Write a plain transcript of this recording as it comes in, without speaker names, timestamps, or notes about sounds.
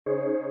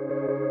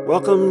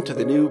Welcome to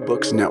the New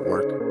Books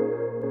Network.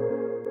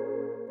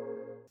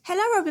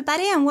 Hello,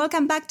 everybody, and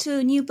welcome back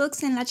to New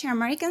Books in Latin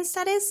American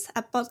Studies,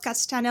 a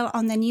podcast channel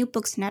on the New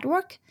Books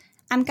Network.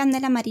 I'm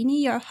Candela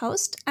Marini, your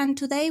host, and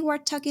today we're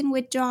talking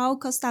with João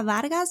Costa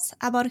Vargas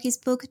about his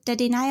book, The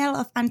Denial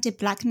of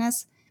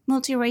Anti-Blackness,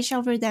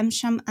 Multiracial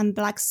Redemption and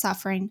Black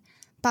Suffering,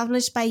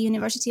 published by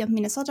University of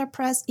Minnesota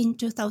Press in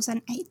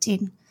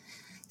 2018.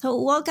 So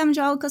welcome,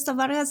 João Costa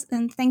Vargas,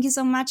 and thank you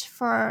so much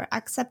for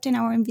accepting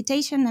our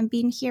invitation and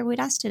being here with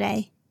us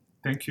today.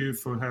 Thank you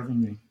for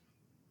having me.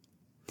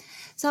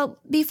 So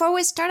before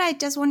we start, I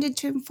just wanted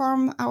to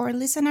inform our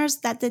listeners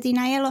that The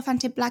Denial of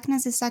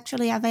Anti-Blackness is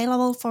actually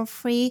available for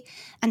free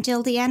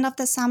until the end of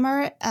the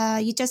summer.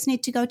 You just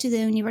need to go to the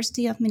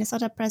University of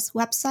Minnesota Press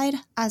website,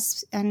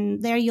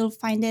 and there you'll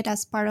find it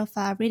as part of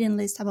a reading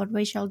list about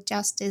racial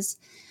justice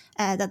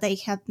that they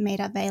have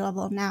made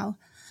available now.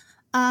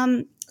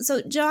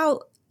 So João,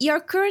 you're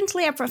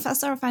currently a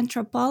professor of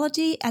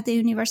anthropology at the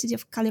University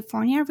of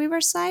California,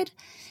 Riverside,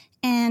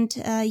 and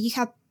you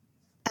have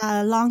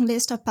a long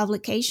list of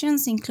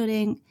publications,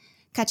 including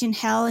Catching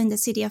Hell in the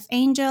City of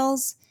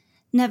Angels,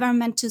 Never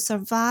Meant to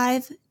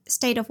Survive,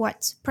 State of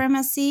White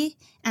Supremacy,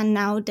 and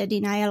now The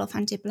Denial of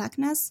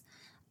Anti-Blackness.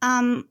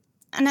 And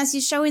as you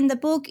show in the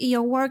book,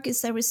 your work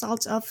is the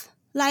result of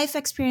life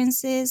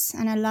experiences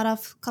and a lot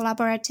of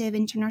collaborative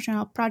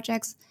international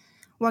projects,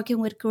 working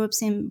with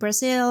groups in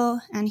Brazil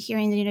and here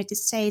in the United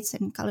States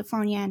and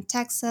California and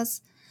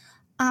Texas.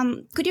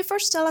 Could you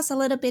first tell us a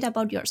little bit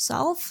about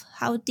yourself?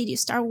 How did you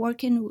start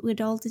working with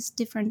all these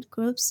different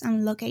groups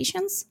and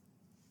locations?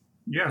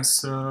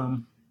 Yes,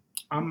 I'm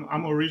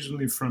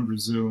originally from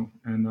Brazil,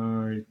 and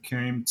I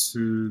came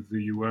to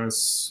the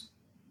U.S.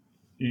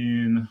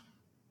 in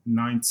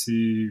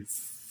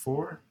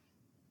 '94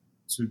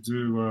 to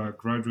do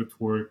graduate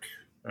work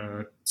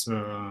at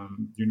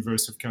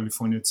University of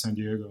California at San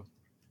Diego.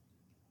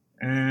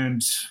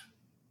 And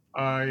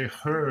I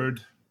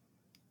heard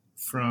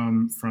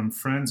from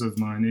friends of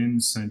mine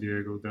in San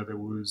Diego that there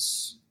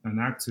was an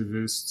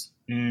activist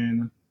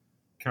in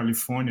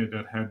California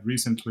that had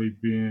recently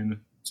been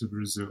to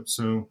Brazil.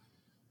 So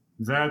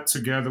that,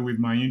 together with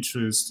my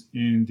interest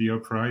in the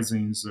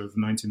uprisings of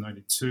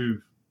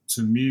 1992,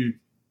 to me,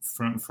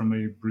 from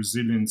a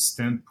Brazilian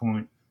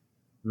standpoint,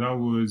 that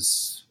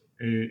was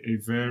a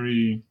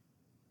very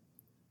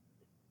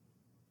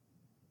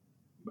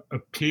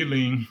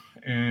appealing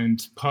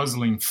and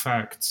puzzling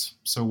fact.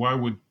 So why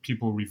would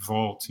people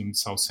revolt in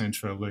South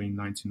Central LA in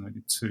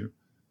 1992?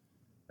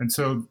 And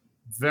so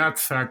that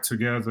fact,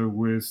 together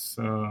with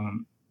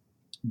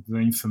the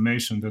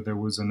information that there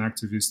was an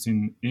activist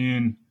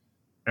in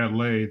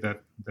LA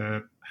that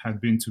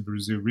had been to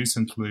Brazil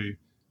recently,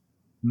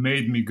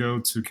 made me go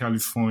to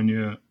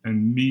California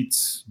and meet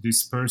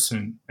this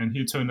person. And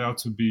he turned out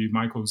to be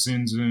Michael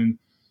Zinzun,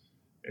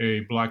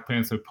 a Black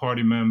Panther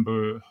Party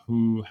member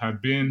who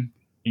had been,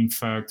 in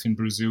fact, in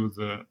Brazil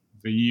the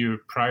year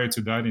prior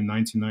to that, in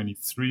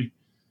 1993.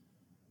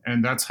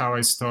 And that's how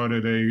I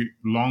started a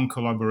long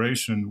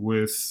collaboration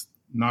with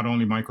not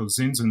only Michael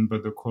Zinzun,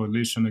 but the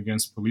Coalition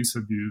Against Police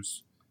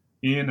Abuse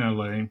in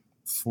LA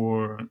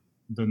for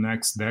the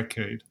next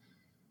decade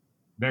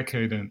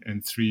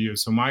and 3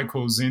 years. So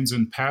Michael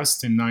Zinzun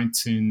passed in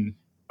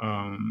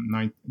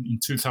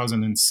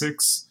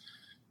 2006.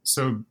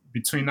 So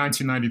between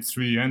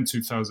 1993 and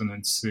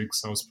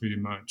 2006, I was pretty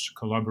much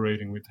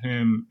collaborating with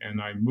him,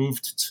 and I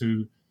moved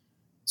to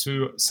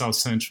South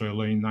Central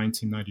LA in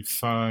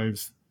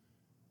 1995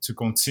 to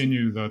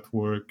continue that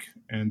work,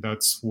 and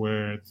that's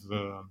where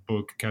the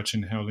book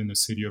Catching Hell in the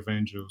City of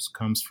Angels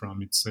comes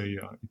from. It's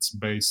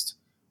based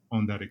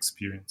on that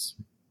experience.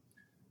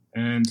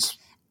 And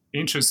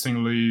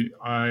interestingly,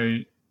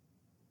 I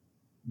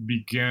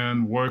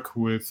began work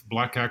with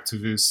Black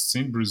activists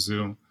in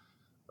Brazil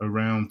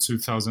around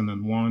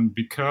 2001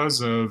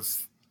 because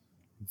of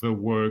the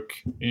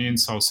work in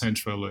South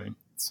Central LA.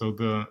 So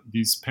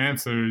these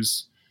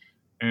Panthers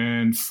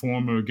and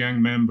former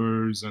gang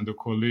members and the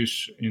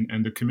coalition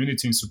and the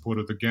community in support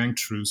of the Gang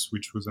Truce,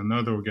 which was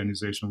another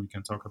organization we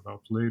can talk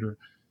about later,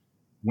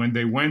 when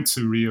they went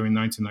to Rio in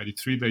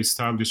 1993, they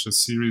established a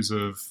series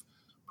of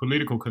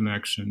political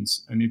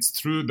connections. And it's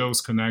through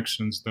those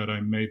connections that I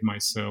made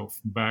myself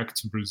back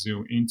to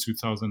Brazil in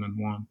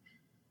 2001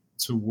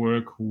 to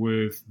work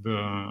with the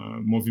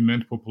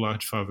Movimento Popular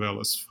de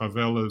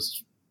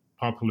Favelas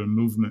popular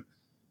movement.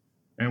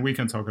 And we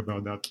can talk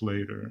about that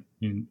later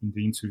in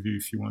the interview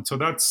if you want. So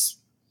that's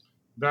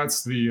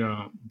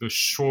the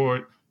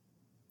short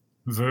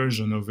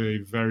version of a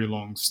very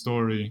long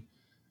story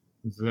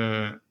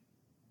that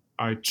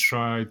I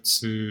tried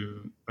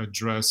to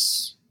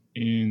address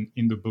in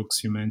the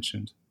books you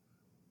mentioned.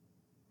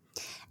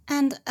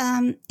 And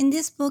in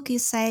this book, you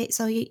say,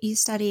 so you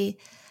study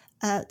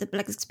the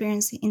Black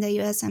experience in the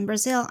US and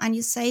Brazil, and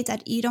you say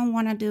that you don't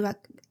want to do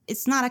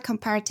it's not a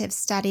comparative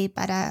study,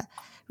 but a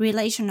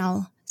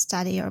relational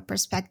study or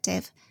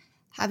perspective.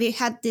 Have you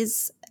had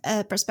this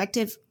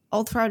perspective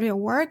all throughout your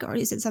work, or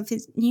is it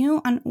something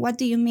new? And what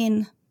do you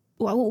mean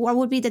what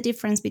would be the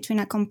difference between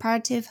a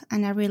comparative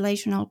and a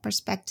relational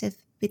perspective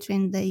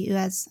between the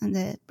U.S. and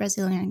the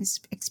Brazilian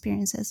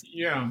experiences?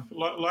 Yeah,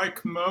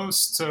 like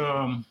most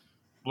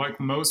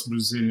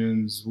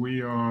Brazilians,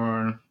 we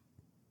are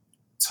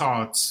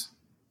taught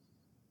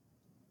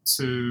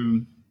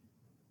to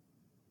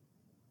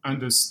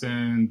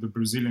understand the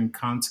Brazilian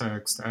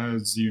context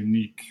as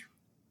unique.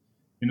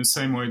 In the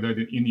same way that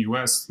in the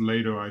US,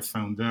 later I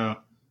found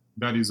out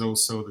that is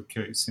also the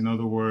case. In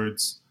other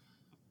words,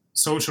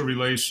 social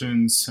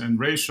relations and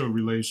racial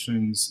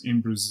relations in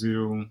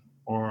Brazil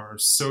are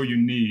so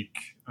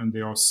unique and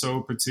they are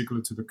so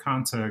particular to the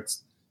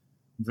context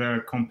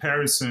that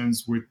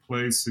comparisons with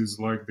places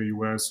like the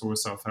US or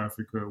South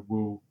Africa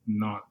will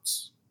not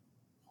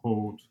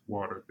hold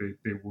water.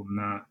 They will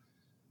not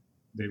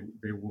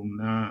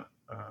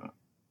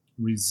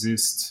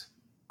resist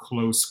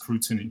close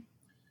scrutiny.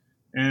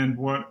 And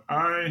what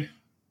I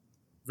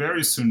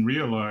very soon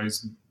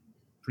realized,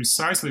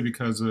 precisely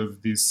because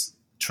of this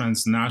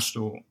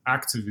transnational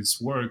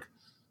activist work,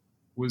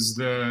 was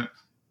that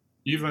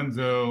even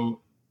though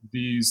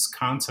these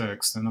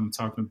contexts, and I'm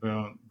talking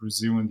about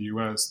Brazil and the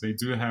US, they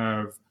do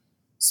have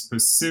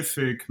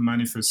specific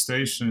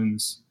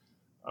manifestations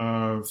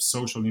of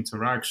social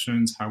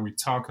interactions, how we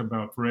talk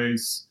about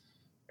race,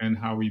 and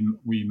how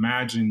we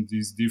imagine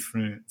these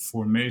different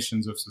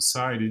formations of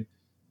society,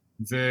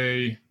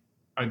 they,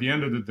 at the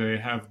end of the day,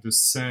 have the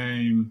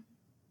same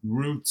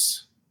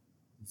roots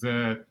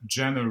that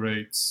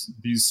generates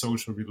these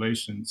social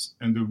relations.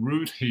 And the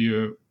root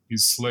here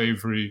is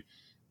slavery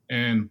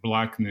and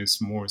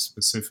Blackness more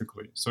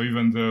specifically. So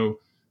even though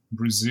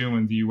Brazil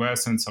and the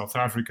US and South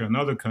Africa and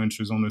other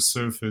countries on the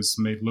surface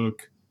may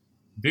look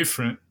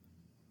different,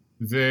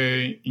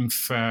 they in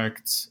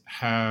fact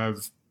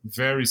have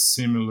very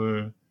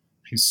similar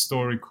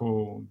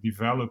historical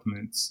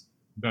developments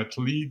that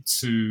lead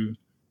to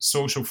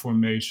social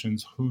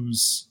formations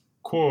whose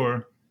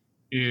core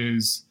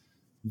is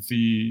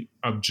the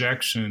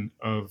objection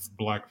of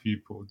Black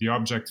people, the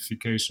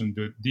objectification,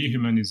 the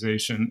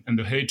dehumanization, and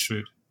the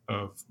hatred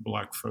of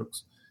Black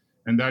folks.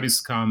 And that is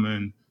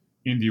common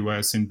in the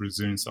US, in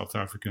Brazil, in South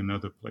Africa, and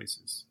other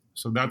places.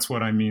 So that's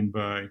what I mean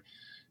by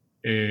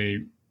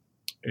an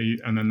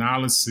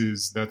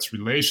analysis that's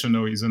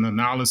relational, is an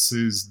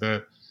analysis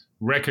that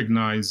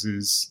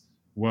recognizes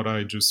what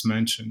I just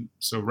mentioned.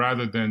 So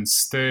rather than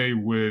stay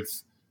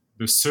with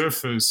the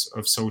surface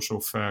of social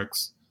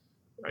facts,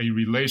 a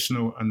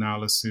relational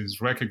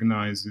analysis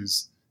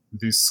recognizes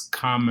this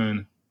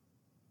common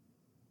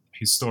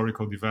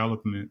historical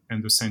development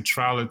and the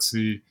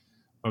centrality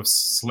of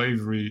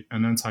slavery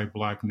and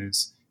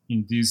anti-Blackness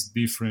in these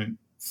different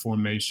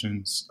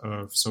formations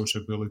of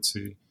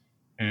sociability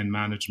and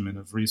management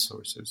of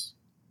resources.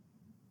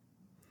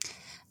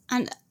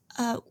 And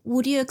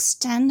would you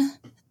extend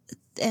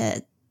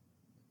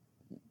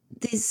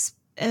this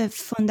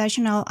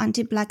foundational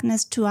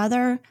anti-Blackness to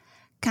other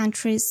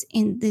countries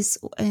in this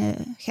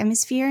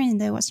hemisphere, in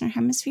the Western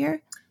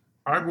Hemisphere?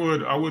 I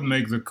would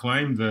make the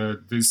claim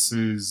that this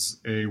is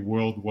a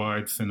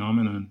worldwide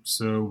phenomenon.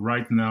 So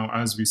right now,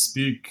 as we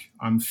speak,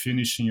 I'm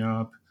finishing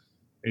up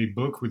a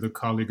book with a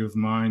colleague of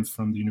mine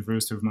from the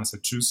University of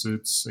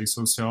Massachusetts, a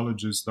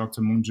sociologist,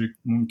 Dr.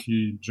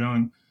 Moon-Ki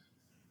Jung.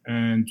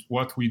 And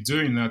what we do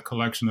in that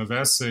collection of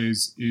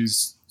essays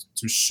is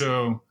to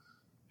show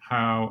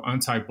how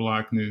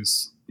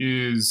anti-Blackness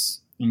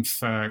is, in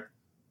fact,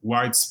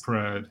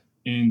 widespread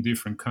in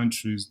different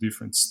countries,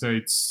 different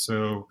states.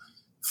 So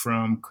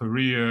from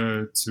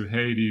Korea to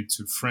Haiti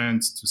to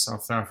France to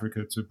South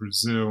Africa to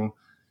Brazil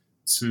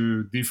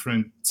to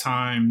different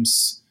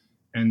times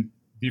and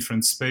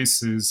different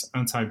spaces,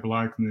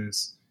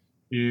 anti-Blackness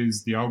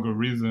is the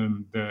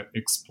algorithm that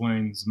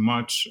explains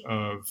much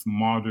of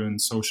modern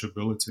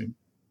sociability.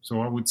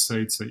 So I would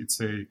say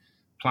it's a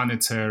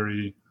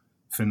planetary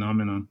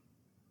phenomenon.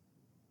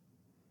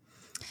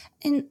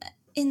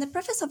 In the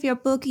preface of your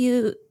book,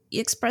 you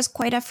express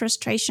quite a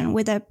frustration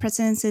with the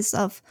presidencies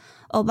of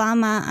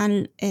Obama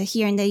and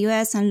here in the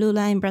US and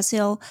Lula in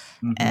Brazil,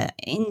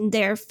 in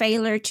their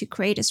failure to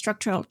create a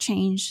structural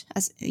change,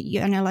 as you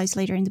analyze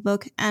later in the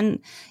book. And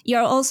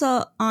you're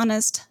also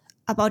honest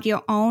about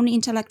your own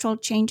intellectual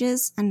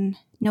changes and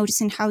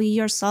noticing how you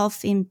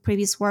yourself in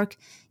previous work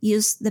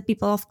used the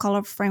people of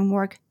color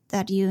framework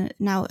that you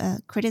now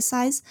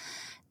criticize.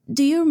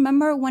 Do you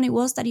remember when it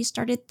was that you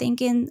started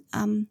thinking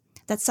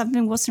that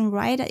something wasn't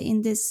right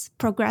in this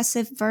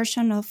progressive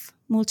version of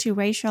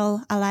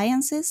multiracial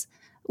alliances?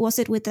 Was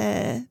it with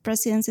the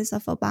presidencies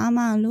of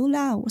Obama and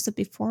Lula, or was it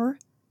before?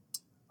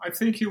 I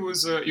think it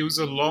was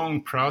a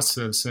long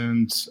process,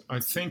 and I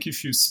think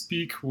if you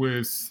speak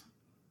with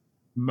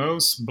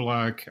most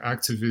Black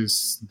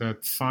activists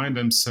that find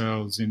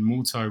themselves in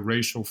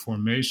multiracial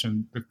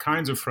formation, the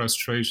kinds of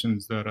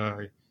frustrations that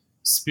I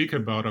speak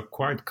about are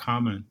quite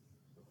common.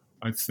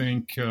 I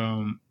think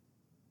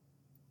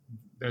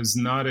there's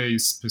not a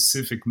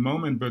specific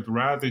moment, but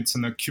rather it's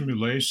an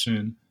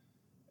accumulation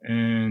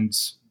and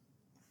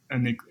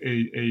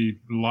a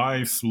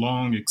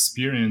lifelong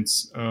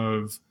experience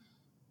of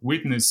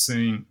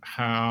witnessing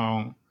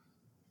how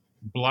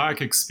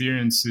Black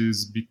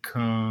experiences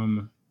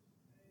become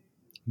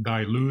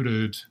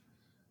diluted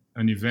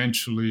and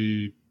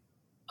eventually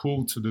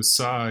pulled to the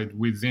side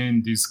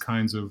within these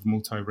kinds of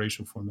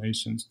multiracial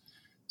formations.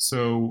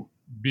 So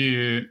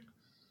be it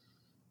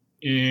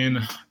in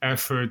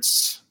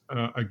efforts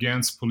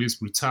against police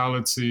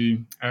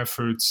brutality,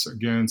 efforts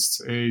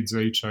against AIDS,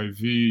 HIV,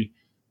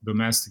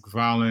 domestic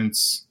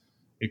violence,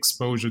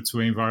 exposure to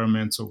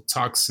environmental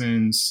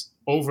toxins.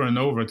 Over and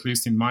over, at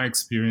least in my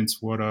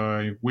experience, what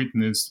I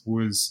witnessed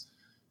was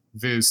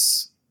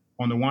this,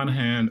 on the one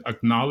hand,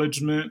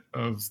 acknowledgement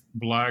of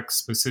Black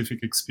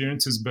specific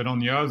experiences, but on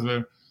the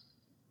other,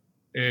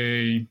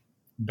 a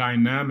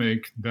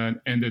dynamic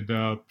that ended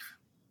up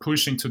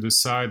pushing to the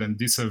side and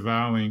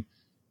disavowing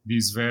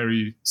these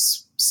very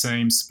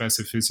same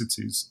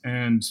specificities.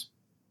 And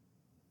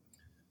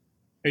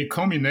a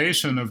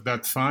culmination of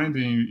that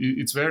finding,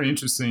 it's very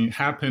interesting,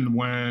 happened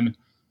when,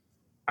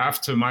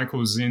 after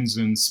Michael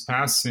Zinzan's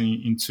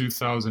passing in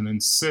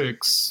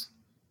 2006,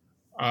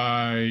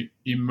 I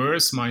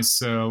immersed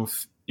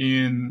myself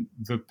in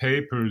the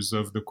papers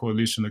of the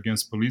Coalition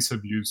Against Police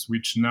Abuse,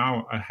 which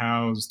now are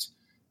housed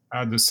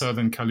at the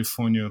Southern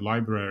California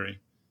Library,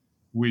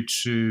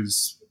 which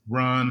is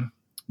run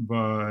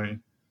by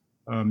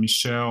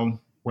Michelle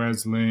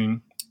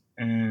Wesling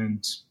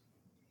and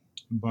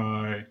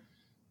by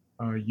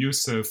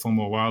Yusuf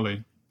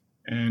Omowale.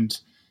 And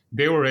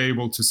they were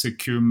able to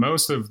secure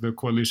most of the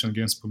Coalition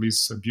Against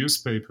Police Abuse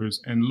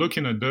papers. And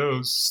looking at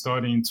those,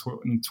 starting in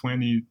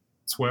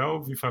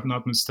 2012, if I'm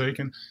not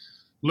mistaken,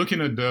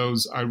 looking at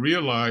those, I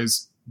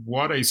realized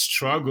what a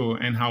struggle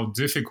and how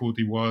difficult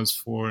it was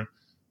for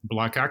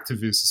Black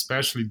activists,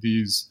 especially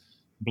these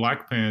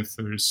Black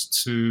Panthers,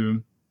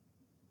 to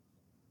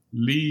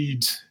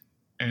lead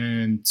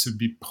and to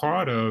be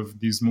part of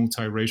these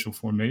multiracial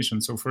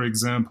formations. So, for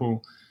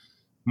example,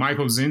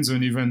 Michael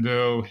Zinzan, even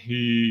though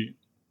he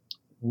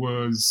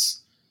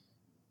was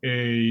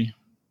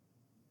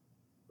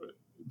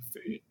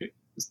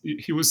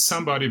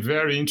somebody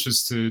very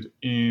interested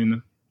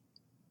in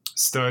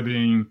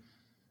studying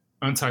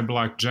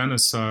anti-Black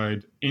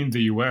genocide in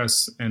the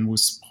U.S. and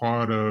was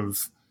part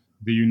of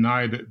the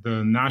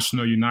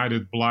National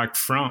United Black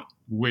Front,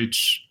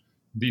 which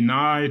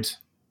denounced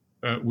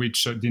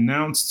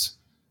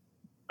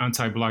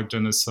anti-Black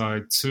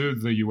genocide to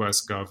the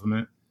U.S.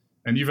 government.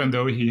 And even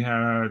though he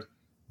had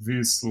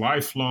this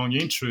lifelong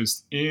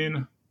interest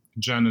in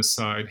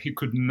genocide, he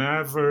could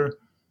never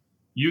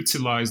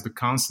utilize the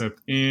concept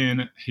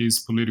in his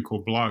political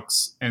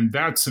blocs. And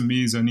that, to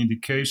me, is an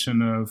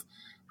indication of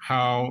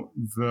how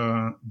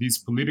these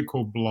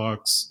political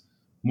blocs,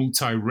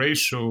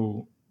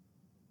 multiracial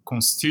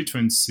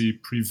constituency,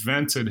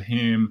 prevented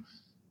him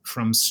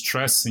from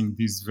stressing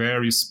these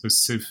very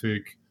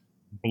specific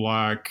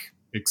Black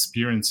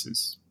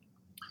experiences.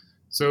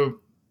 So,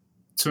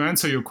 to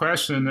answer your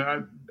question,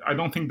 I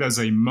don't think there's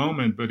a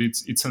moment, but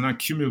it's an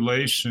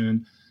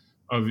accumulation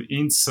of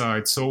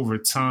insights over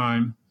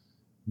time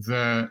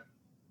that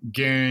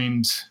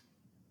gained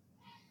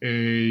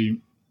an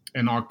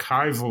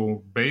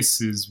archival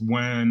basis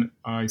when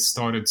I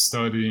started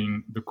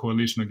studying the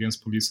Coalition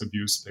Against Police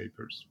Abuse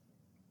papers.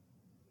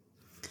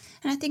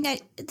 And I think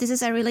this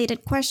is a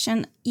related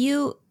question.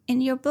 You, in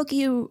your book,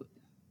 you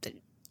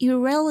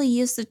rarely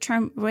use the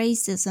term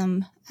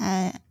racism.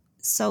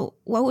 So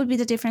what would be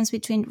the difference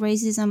between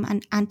racism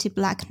and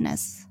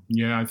anti-Blackness?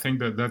 Yeah, I think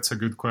that's a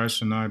good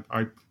question.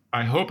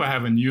 I hope I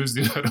haven't used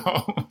it at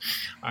all.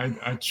 I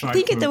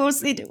think it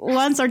was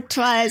once or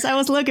twice. I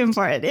was looking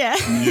for it.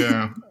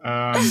 Yeah.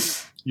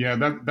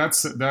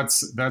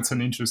 That's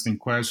an interesting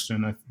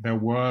question. There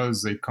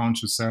was a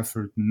conscious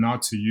effort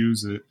not to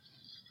use it,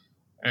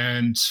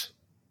 and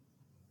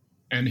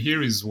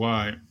here is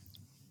why.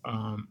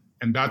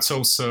 And that's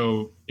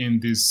also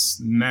in this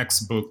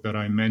next book that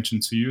I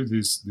mentioned to you,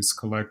 this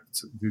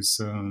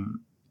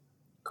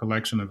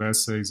collection of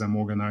essays I'm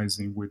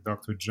organizing with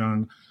Dr.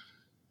 Jung.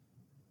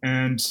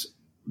 And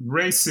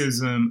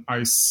racism,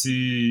 I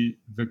see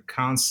the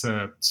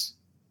concept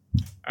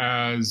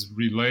as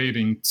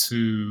relating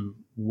to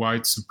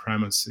white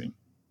supremacy.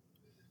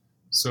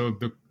 So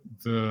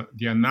the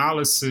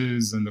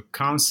analysis and the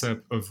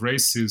concept of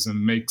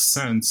racism makes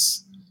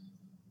sense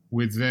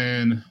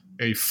within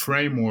a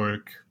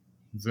framework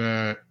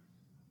that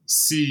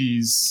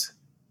sees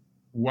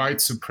white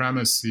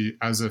supremacy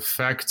as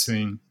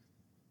affecting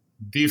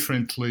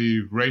differently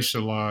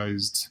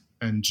racialized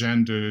and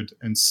gendered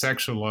and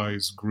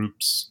sexualized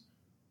groups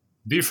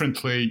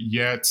differently,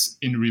 yet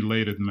in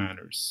related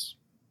manners.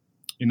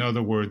 In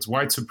other words,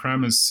 white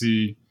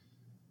supremacy,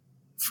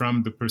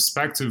 from the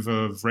perspective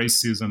of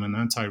racism and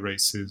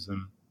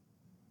anti-racism,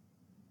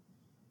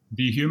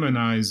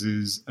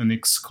 dehumanizes and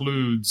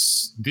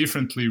excludes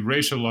differently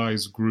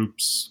racialized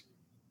groups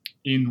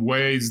in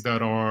ways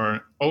that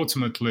are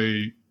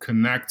ultimately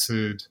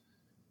connected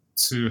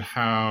to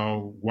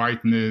how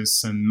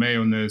whiteness and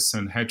maleness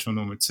and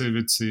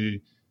heteronormativity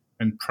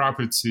and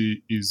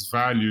property is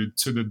valued,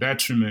 to the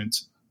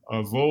detriment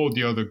of all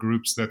the other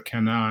groups that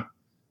cannot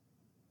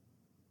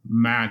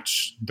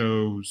match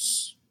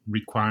those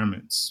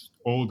requirements,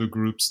 all the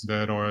groups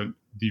that are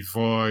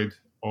devoid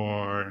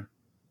or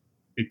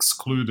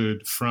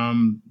excluded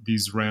from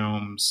these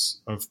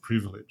realms of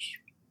privilege.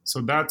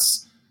 So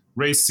that's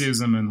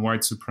racism and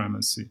white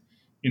supremacy.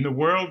 In the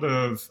world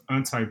of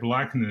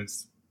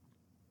anti-Blackness,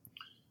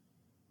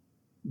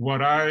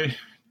 what I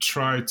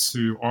try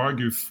to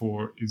argue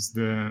for is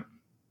that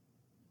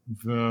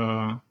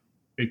the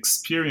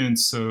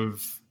experience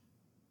of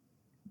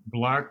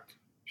Black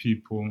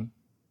people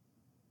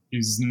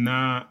is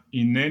not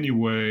in any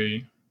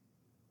way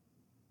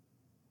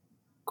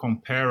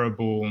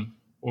comparable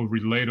or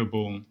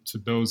relatable to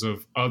those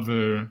of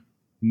other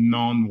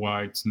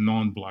non-white,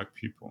 non-Black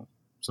people.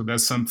 So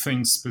there's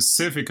something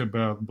specific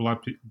about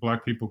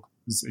Black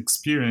people's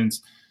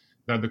experience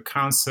that the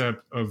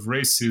concept of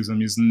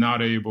racism is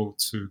not able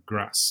to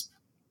grasp.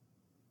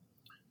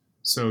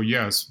 So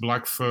yes,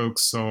 Black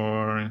folks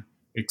are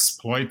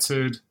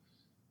exploited.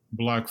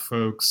 Black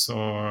folks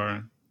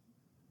are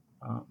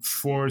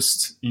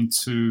forced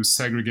into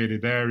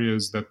segregated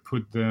areas that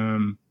put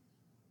them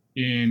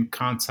in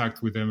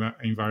contact with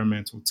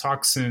environmental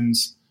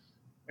toxins.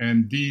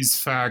 And these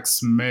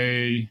facts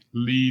may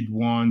lead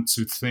one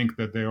to think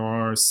that there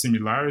are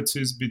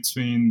similarities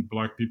between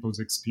Black people's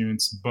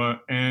experience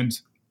and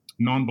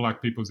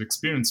non-Black people's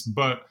experience.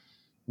 But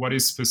what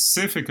is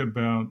specific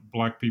about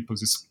Black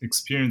people's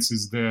experience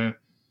is that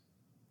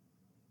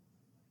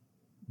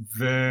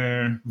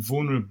their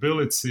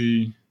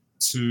vulnerability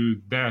to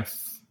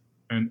death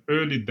and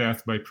early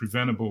death by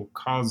preventable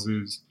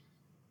causes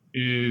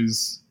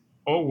is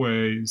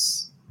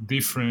always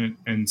different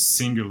and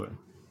singular.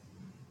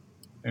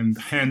 And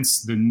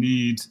hence the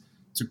need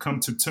to come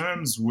to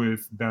terms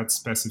with that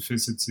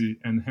specificity,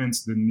 and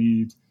hence the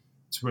need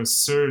to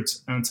assert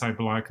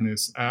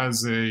anti-Blackness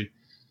as a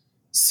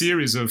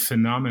series of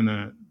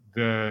phenomena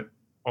that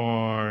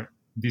are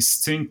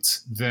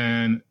distinct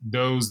than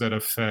those that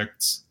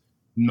affect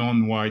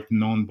non-white,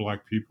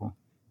 non-Black people.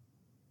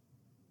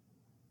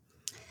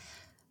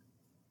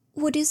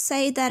 Would you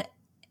say that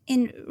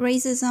in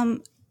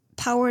racism,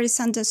 power is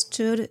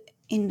understood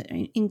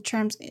in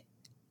terms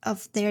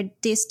of their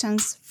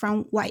distance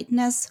from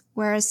whiteness,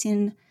 whereas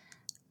in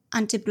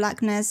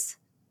anti-Blackness,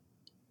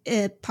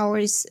 power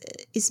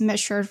is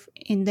measured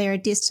in their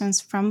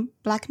distance from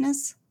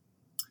Blackness?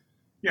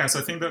 Yes,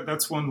 I think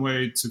that's one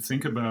way to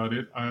think about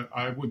it.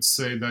 I would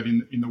say that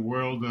in the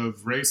world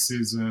of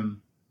racism,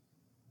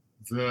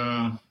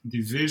 the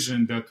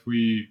division that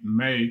we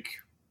make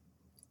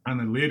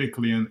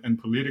analytically and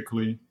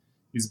politically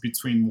is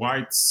between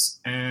whites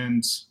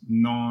and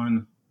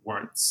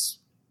non-whites.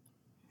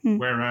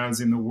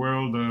 Whereas in the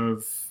world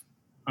of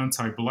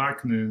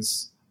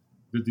anti-Blackness,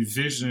 the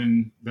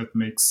division that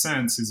makes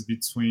sense is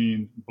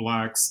between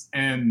Blacks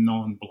and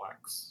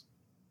non-Blacks.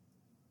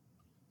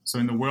 So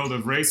in the world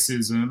of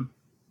racism,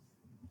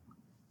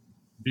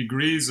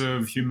 degrees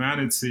of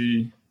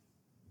humanity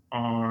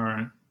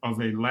are of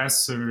a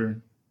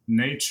lesser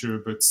nature,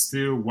 but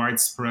still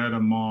widespread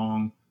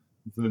among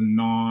the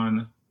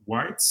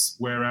non-whites,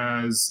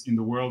 whereas in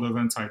the world of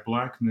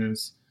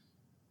anti-Blackness,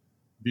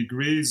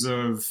 degrees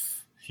of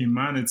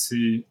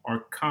humanity are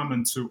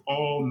common to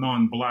all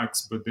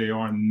non-Blacks, but they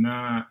are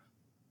not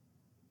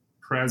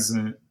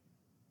present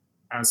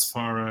as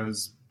far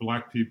as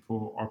Black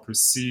people are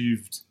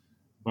perceived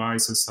by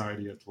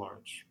society at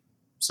large.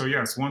 So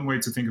yes, one way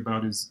to think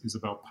about it is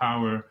about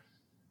power,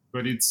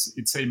 but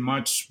it's a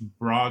much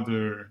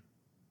broader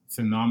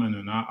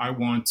phenomenon. I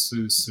want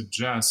to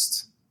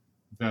suggest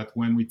that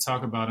when we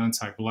talk about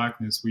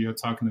anti-Blackness, we are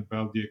talking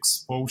about the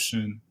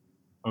expulsion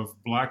of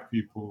Black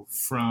people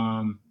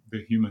from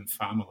the human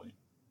family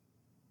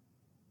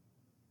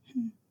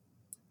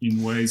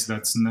in ways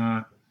that's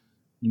not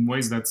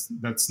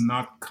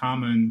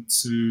common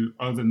to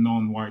other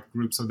non-white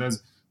groups. So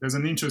there's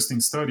an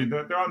interesting study.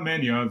 There are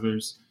many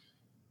others,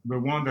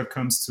 but one that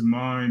comes to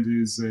mind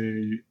is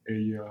a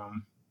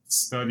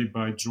study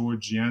by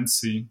George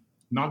Yancey,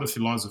 not the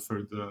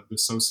philosopher, the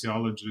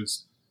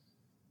sociologist,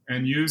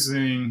 and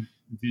using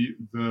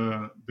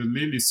the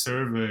Lilly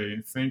survey.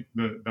 I think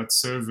that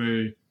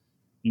survey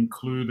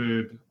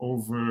included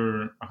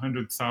over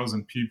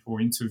 100,000 people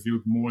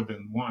interviewed more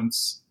than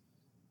once.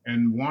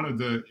 And one of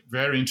the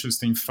very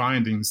interesting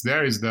findings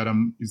there is that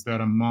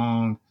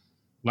among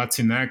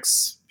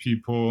Latinx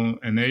people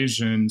and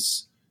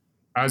Asians,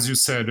 as you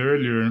said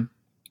earlier,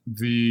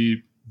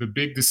 the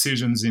big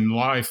decisions in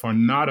life are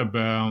not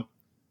about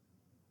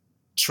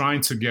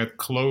trying to get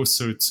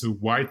closer to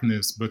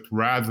whiteness, but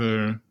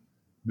rather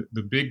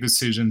the big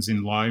decisions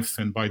in life.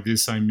 And by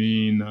this, I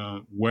mean,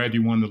 where do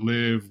you want to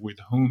live, with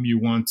whom you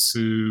want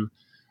to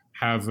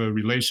have a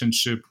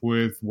relationship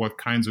with, what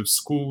kinds of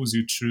schools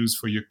you choose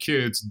for your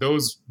kids.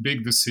 Those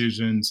big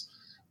decisions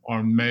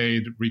are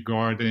made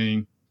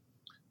regarding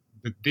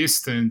the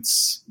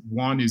distance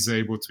one is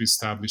able to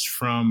establish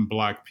from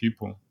Black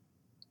people.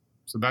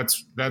 So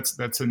that's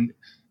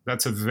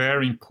a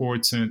very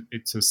important,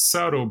 it's a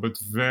subtle but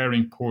very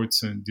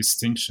important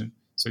distinction.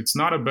 So it's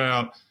not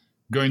about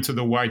going to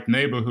the white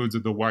neighborhoods or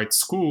the white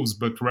schools,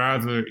 but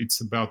rather it's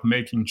about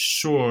making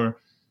sure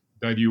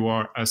that you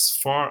are as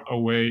far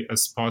away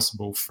as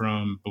possible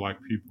from Black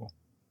people.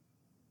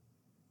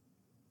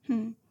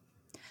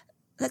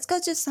 Let's go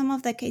to some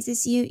of the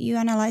cases you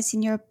analyze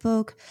in your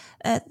book.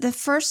 The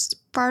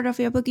first part of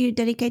your book you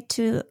dedicate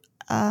to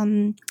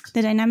the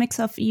dynamics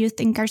of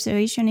youth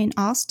incarceration in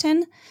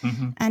Austin,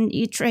 and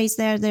you trace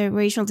there the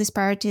racial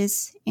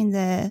disparities in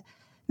the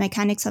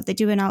mechanics of the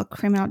juvenile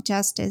criminal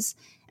justice.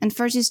 And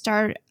first you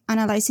start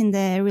analyzing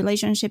the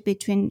relationship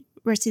between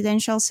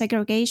residential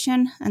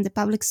segregation and the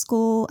public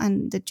school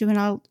and the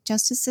juvenile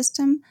justice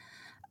system.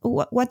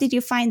 What did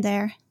you find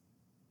there?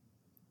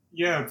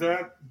 Yeah,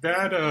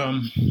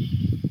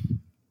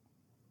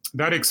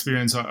 that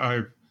experience,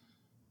 I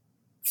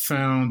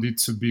found it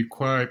to be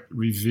quite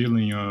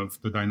revealing of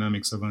the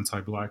dynamics of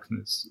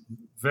anti-Blackness.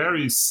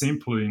 Very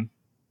simply,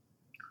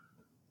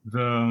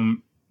 the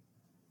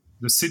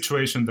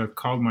situation that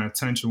called my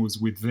attention was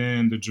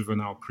within the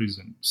juvenile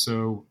prison.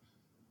 So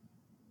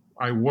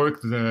I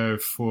worked there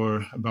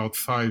for about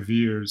 5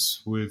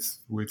 years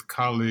with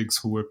colleagues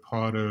who were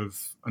part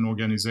of an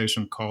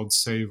organization called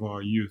Save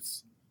Our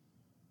Youth.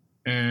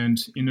 And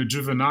in a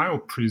juvenile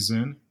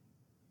prison,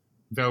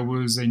 there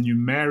was a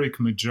numeric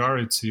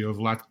majority of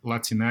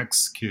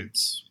Latinx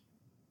kids,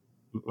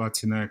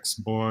 Latinx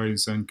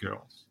boys and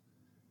girls,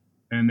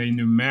 and a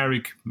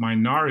numeric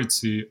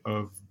minority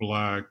of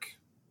Black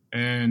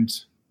and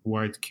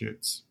white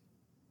kids.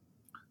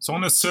 So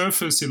on the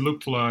surface, it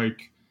looked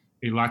like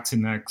a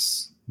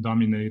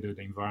Latinx-dominated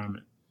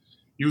environment.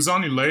 It was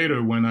only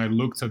later when I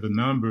looked at the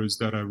numbers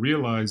that I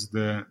realized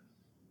that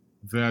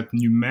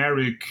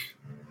numeric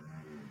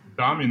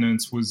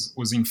dominance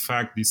was in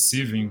fact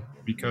deceiving,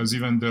 because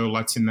even though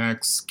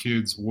Latinx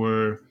kids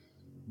were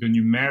the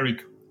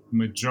numeric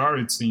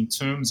majority in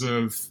terms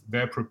of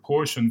their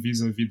proportion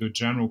vis-a-vis the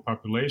general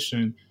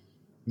population,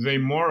 they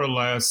more or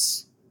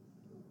less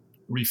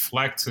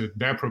reflected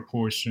their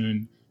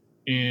proportion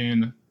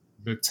in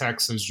the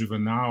Texas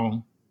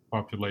juvenile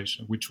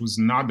population, which was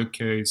not the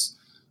case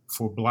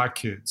for Black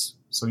kids.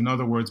 So in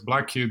other words,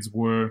 Black kids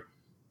were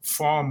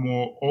far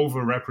more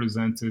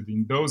overrepresented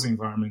in those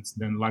environments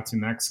than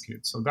Latinx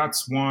kids. So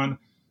that's one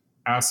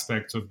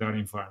aspect of that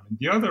environment.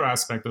 The other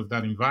aspect of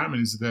that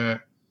environment is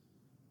that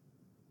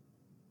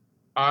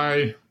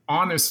I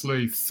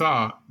honestly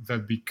thought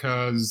that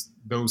because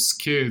those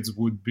kids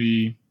would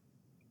be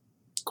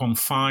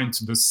confined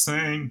to the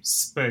same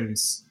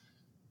space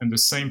and the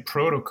same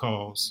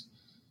protocols,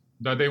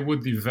 that they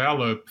would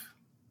develop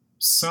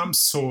some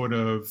sort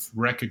of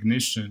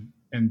recognition,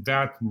 and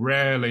that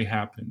rarely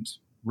happened.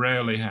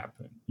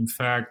 In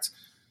fact,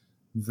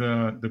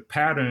 the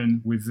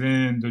pattern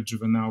within the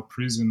juvenile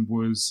prison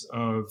was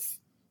of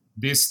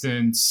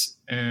distance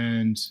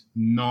and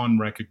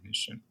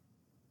non-recognition.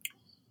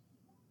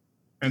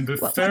 And the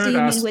what third do you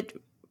mean with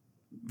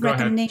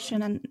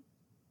recognition and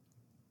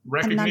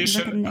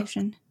recognition?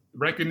 non-recognition?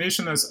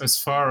 Recognition as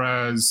far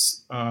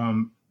as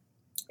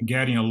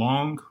getting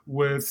along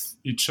with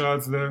each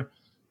other,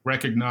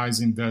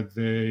 recognizing that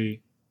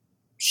they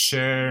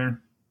share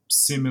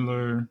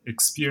similar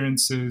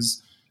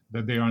experiences,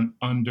 that they are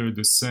under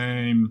the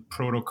same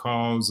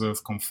protocols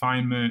of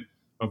confinement,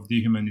 of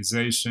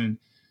dehumanization.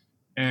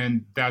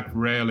 And that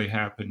rarely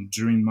happened.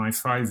 During my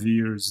 5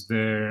 years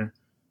there,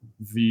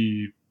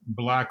 the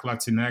Black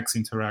Latinx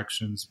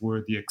interactions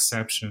were the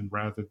exception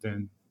rather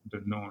than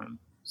the norm.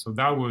 So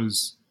that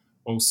was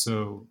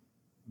also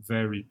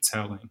very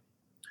telling.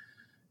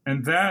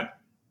 And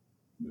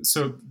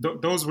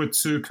those were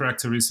two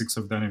characteristics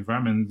of that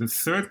environment. The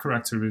third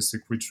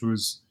characteristic, which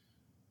was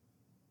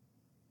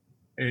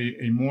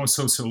a more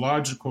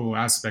sociological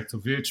aspect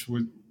of it,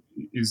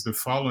 is the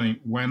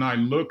following. When I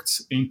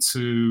looked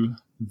into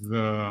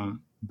the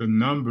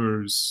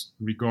numbers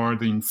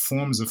regarding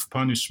forms of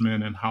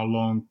punishment and how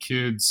long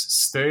kids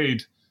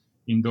stayed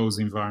in those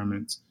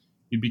environments,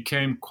 it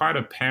became quite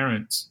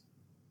apparent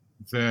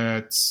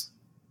that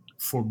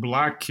for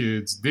Black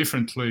kids,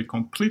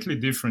 completely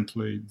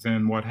differently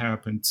than what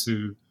happened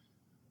to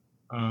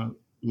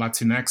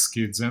Latinx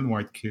kids and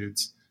white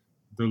kids,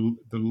 the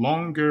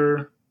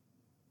longer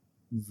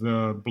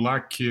the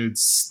Black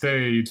kids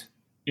stayed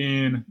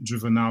in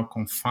juvenile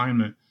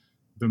confinement,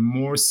 the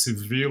more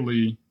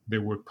severely they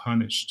were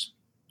punished.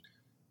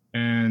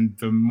 And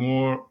the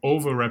more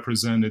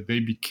overrepresented they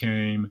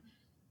became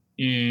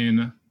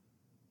in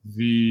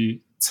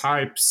the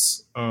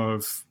types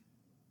of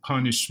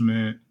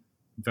punishment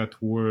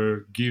that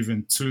were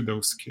given to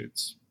those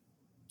kids.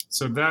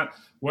 So that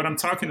what I'm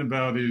talking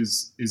about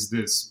is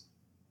this.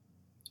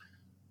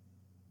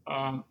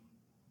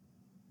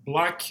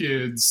 Black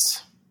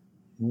kids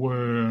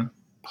were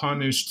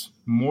punished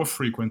more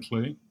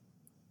frequently,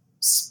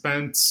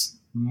 spent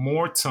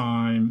more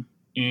time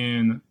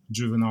in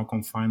juvenile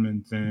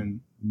confinement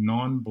than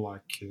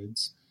non-Black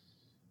kids,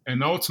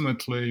 and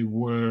ultimately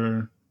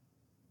were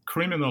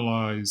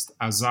criminalized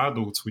as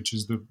adults, which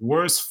is the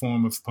worst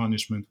form of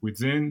punishment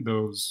within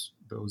those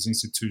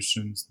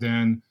institutions,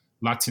 than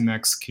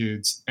Latinx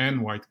kids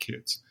and white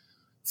kids.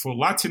 For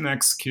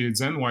Latinx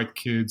kids and white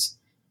kids,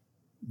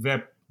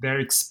 their their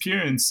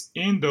experience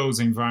in those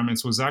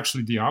environments was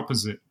actually the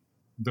opposite.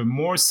 The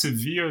more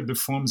severe the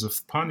forms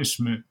of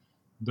punishment,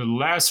 the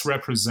less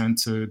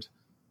represented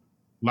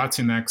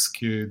Latinx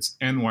kids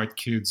and white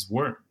kids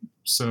were.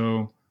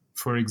 So,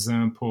 for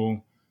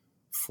example,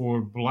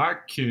 for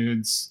Black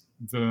kids,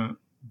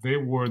 they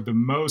were the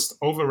most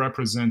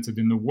overrepresented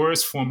in the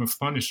worst form of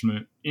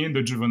punishment in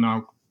the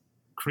juvenile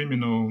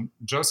criminal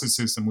justice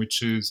system,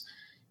 which is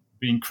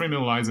being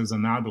criminalized as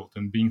an adult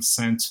and being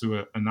sent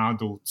to an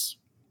adult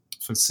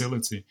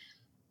facility.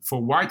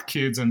 For white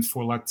kids and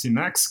for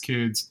Latinx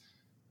kids,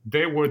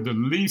 they were the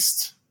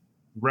least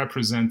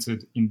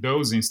represented in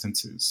those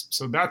instances.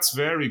 So that's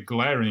very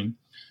glaring.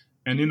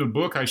 And in the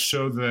book, I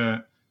show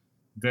that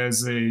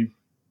there's a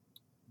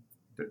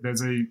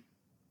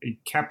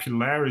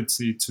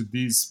capillarity to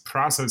these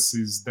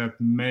processes that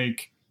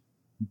make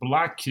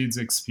Black kids'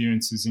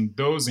 experiences in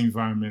those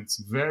environments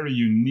very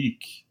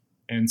unique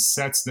and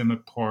sets them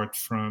apart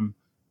from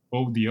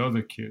all the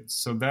other kids.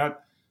 So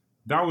that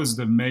was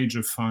the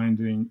major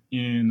finding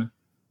in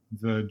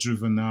the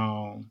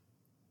juvenile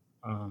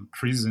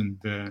prison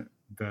that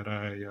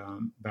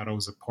I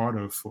was a part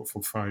of for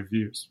 5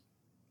 years.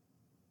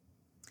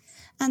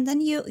 And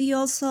then you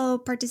also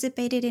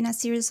participated in a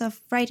series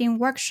of writing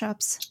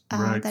workshops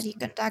Right. that you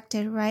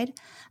conducted, right?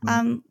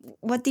 Mm-hmm.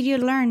 What did you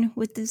learn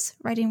with these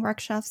writing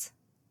workshops?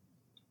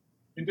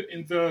 In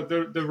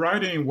the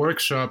writing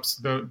workshops,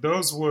 the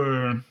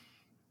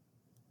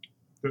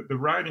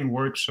writing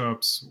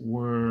workshops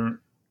were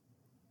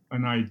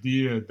an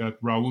idea that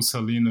Raul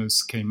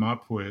Salinas came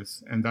up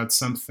with, and that's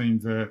something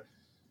that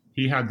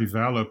he had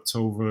developed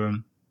over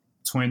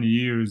 20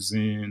 years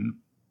in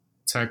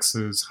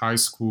Texas high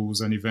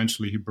schools, and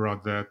eventually he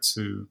brought that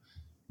to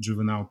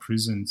juvenile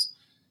prisons.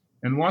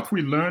 And what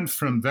we learned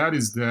from that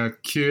is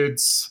that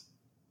kids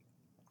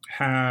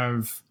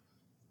have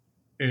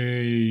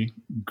a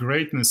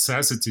great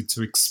necessity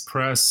to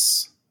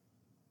express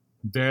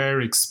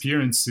their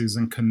experiences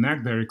and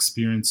connect their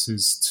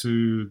experiences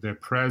to their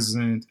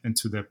present and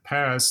to their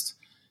past,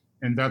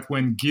 and that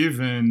when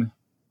given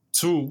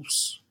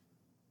tools,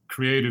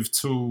 creative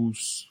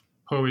tools,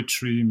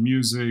 poetry,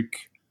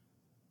 music,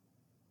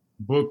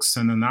 books,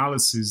 and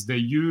analysis, they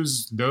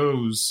use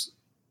those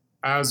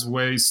as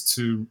ways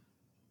to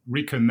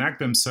reconnect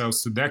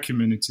themselves to their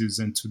communities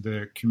and to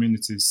their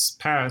communities'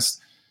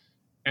 past,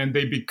 and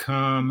they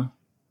become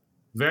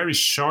very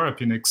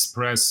sharp in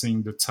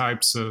expressing the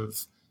types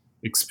of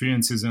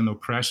experiences and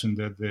oppression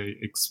that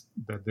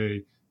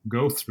they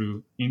go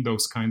through in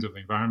those kinds of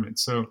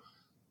environments. So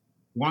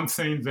one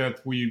thing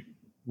that we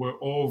were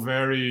all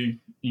very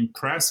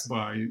impressed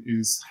by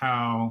is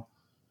how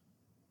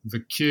the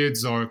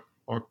kids are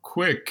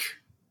quick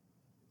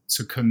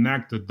to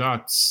connect the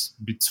dots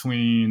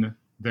between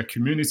their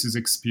community's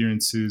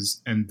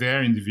experiences and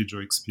their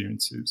individual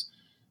experiences,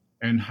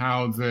 and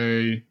how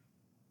they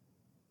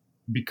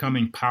become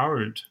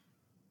empowered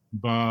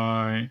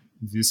by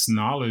this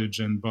knowledge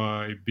and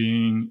by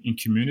being in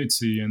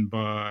community and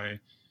by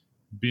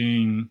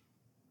being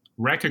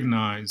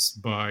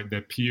recognized by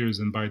their peers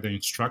and by their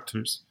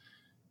instructors.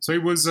 So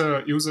it was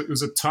a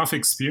tough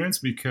experience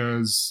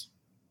because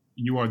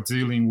you are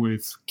dealing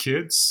with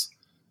kids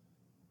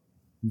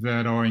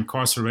that are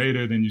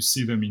incarcerated, and you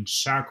see them in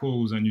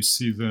shackles, and you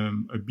see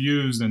them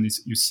abused, and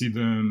you see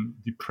them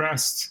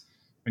depressed,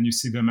 and you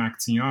see them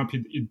acting up.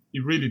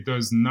 It really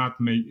does not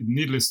make,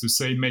 needless to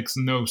say, makes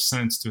no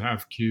sense to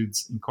have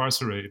kids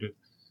incarcerated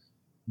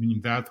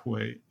in that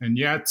way. And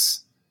yet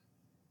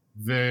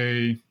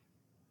they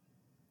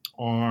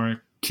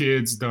are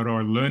kids that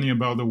are learning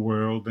about the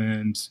world,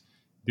 and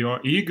they are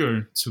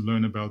eager to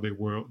learn about the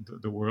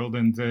world,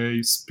 and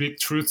they speak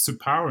truth to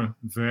power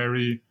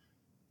very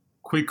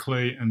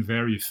quickly and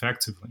very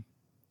effectively.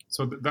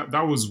 So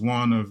that was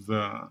one of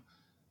the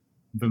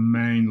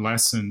main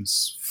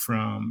lessons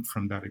from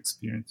that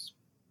experience.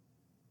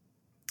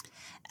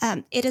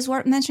 It is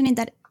worth mentioning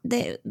that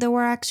there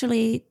were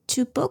actually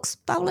 2 books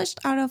published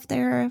out of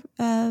their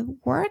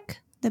work,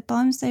 the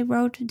poems they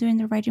wrote during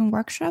the writing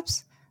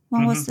workshops.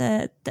 One was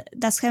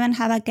Does Heaven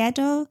Have a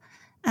Ghetto?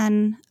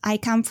 And I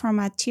Come from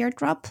a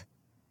Teardrop.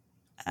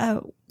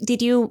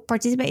 Did you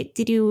participate?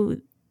 Did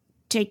you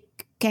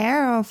take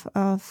care of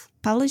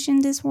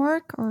publishing this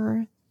work,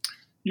 or?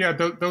 Yeah,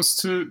 those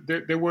 2,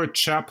 they were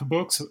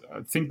chapbooks.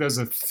 I think there's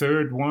a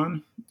third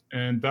one,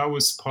 and that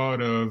was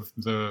part of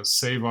the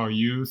Save Our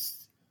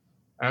Youth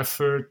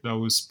effort. That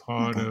was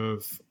part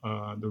of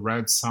the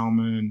Red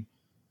Salmon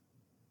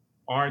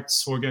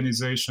Arts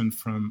Organization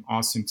from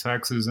Austin,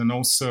 Texas, and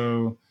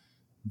also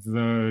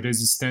the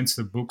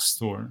Resistencia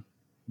bookstore.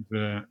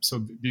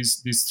 So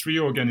these 3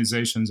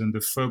 organizations and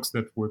the folks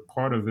that were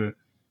part of it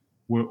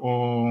were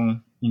all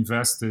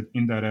invested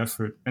in that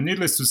effort. And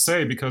needless to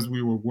say, because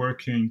we were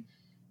working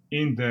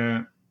in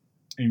the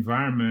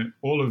environment,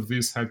 all of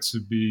this had to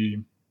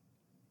be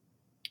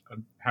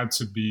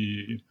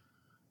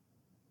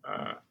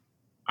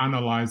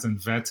analyzed and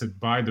vetted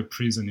by the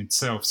prison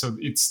itself. So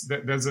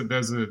there's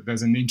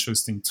an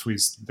interesting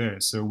twist there.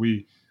 So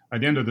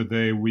at the end of the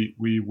day,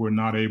 we were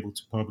not able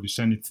to publish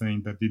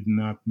anything that did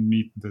not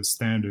meet the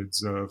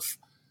standards of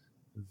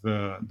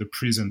the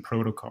prison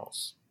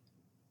protocols.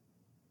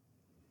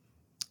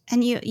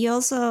 And you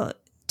also,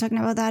 talking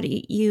about that,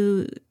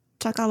 you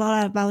talk a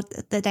lot about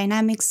the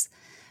dynamics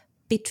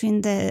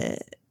between the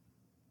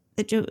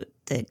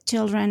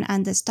children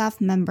and the staff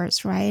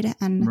members, right?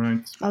 And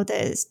right. How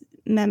the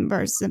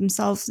members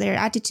themselves, their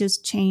attitudes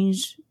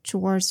change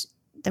towards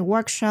the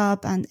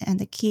workshop and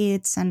the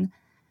kids. And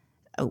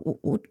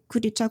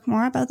could you talk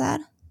more about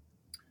that?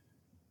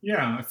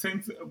 Yeah, I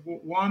think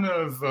one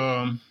of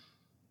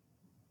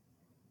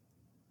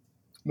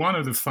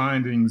the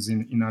findings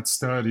in that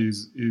study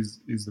is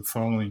the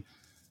following.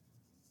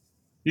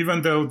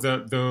 Even though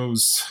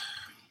those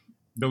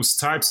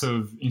types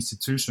of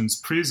institutions,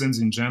 prisons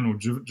in general,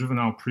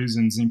 juvenile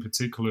prisons in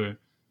particular,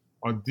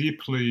 are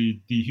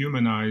deeply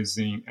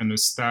dehumanizing, and the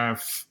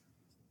staff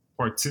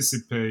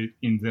participate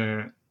in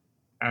that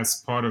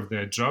as part of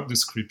their job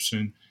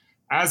description,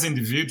 as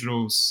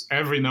individuals,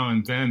 every now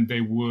and then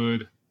they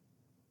would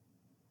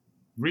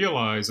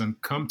realize and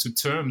come to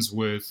terms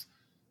with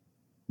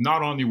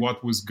not only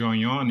what was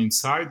going on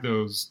inside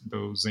those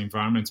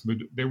environments, but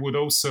they would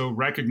also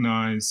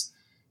recognize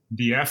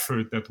the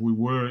effort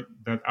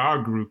that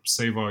our group,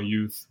 Save Our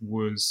Youth,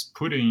 was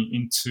putting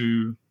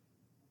into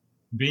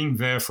being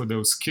there for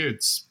those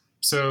kids.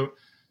 So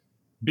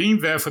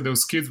being there for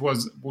those kids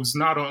was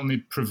not only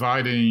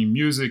providing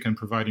music and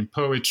providing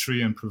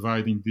poetry and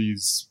providing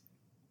these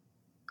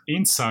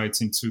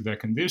insights into their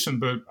condition,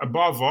 but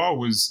above all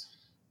was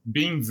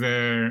being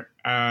there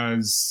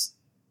as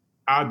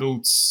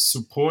adults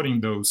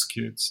supporting those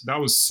kids. That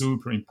was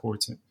super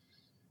important.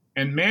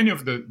 And many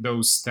of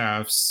those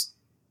staffs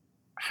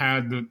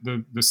had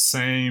the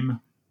same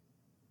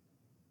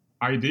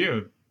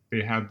idea.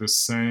 They had the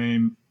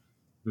same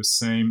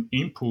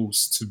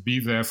impulse to be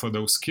there for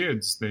those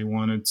kids. They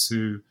wanted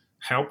to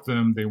help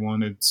them. They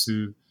wanted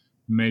to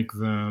make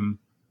them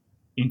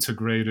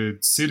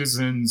integrated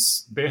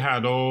citizens. They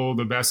had all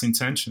the best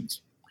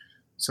intentions.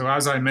 So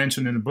as I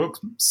mentioned in the book,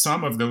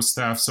 some of those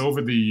staffs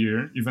over the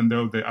year, even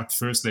though at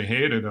first they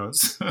hated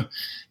us,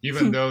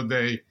 even though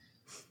they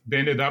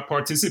ended up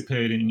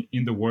participating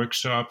in the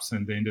workshops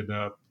and they ended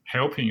up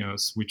helping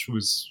us, which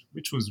was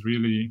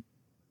really,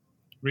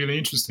 really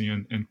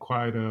interesting and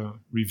quite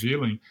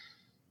revealing.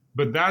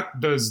 But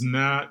that does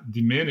not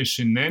diminish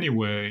in any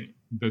way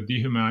the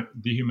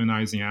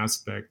dehumanizing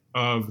aspect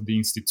of the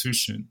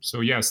institution.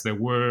 So yes, there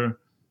were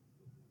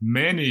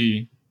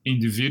many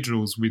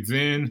individuals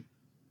within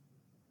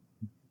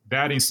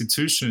that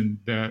institution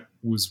that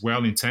was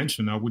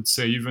well-intentioned. I would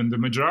say even the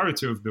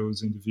majority of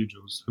those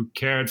individuals who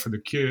cared for the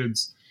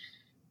kids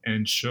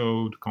and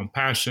showed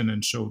compassion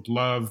and showed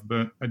love.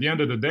 But at the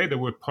end of the day, they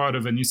were part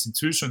of an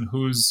institution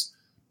whose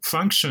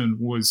function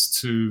was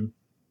to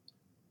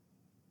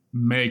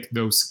make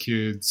those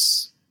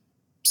kids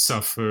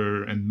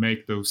suffer and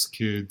make those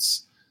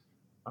kids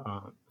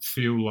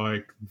feel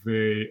like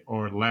they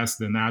are less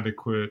than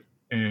adequate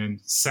and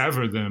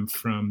sever them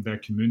from their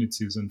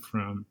communities and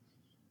from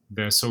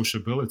their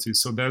sociability.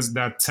 So there's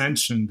that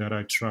tension that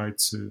I try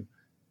to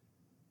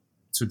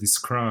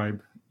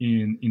describe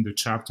in the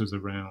chapters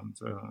around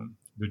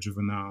the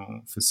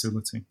juvenile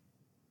facility.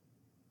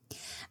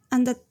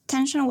 And the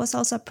tension was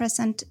also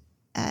present,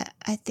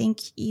 I think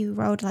you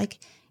wrote, like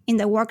in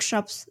the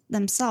workshops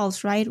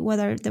themselves, right?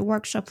 Whether the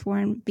workshops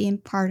weren't being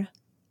part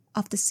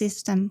of the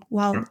system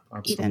while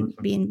even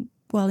being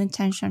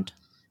well-intentioned.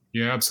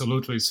 Yeah,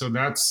 absolutely. So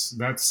that's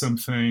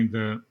something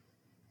that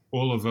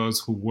all of us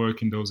who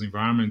work in those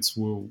environments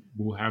will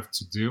have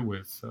to deal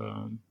with.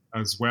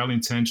 As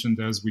well-intentioned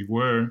as we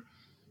were,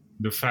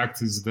 the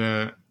fact is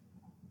that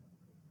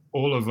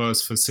all of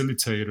us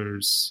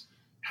facilitators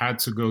had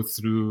to go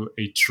through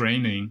a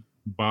training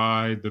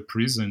by the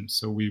prison.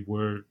 So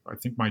I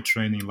think my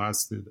training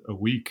lasted a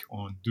week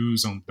on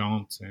do's and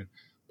don'ts and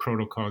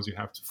protocols you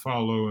have to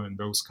follow and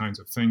those kinds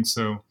of things.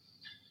 So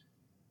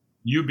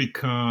you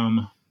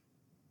become,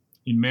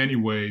 in many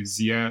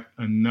ways, yet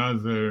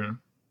another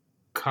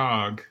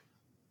cog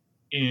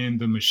in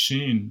the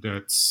machine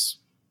that's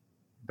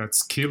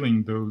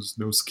killing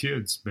those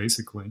kids,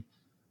 basically.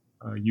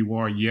 You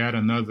are yet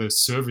another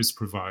service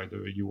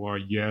provider. You are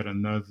yet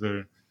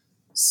another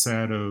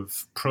set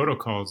of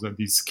protocols that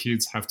these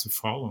kids have to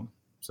follow.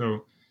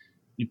 So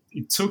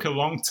it took a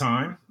long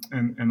time,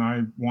 and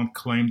I won't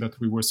claim that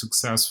we were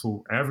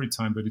successful every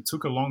time, but it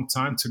took a long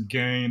time to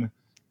gain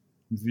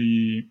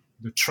the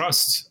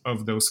trust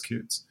of those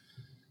kids.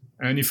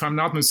 And if I'm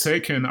not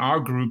mistaken,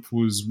 our group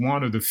was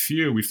one of the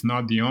few, if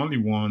not the only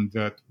one,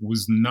 that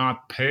was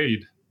not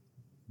paid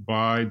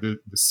by the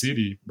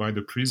city, by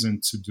the prison,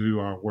 to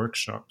do our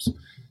workshops.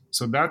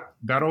 So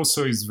that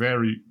also is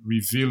very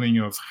revealing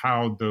of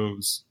how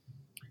those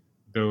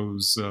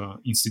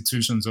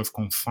institutions of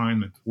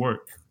confinement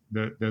work.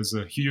 There's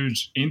a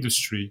huge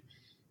industry,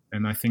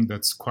 and I think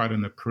that's quite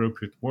an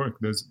appropriate word.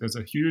 There's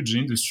a huge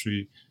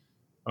industry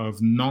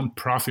of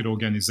non-profit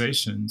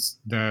organizations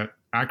that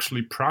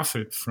actually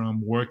profit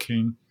from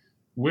working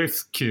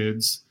with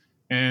kids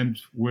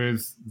and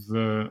with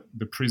the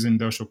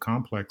pre-industrial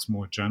complex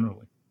more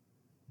generally.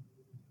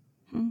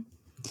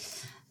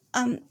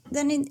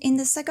 Then in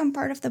the second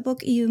part of the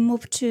book, you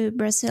move to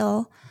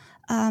Brazil,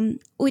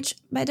 which,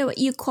 by the way,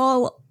 you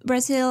call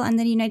Brazil and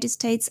the United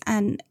States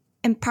an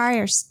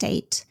empire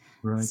state.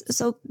 Right.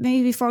 So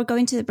maybe before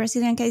going to the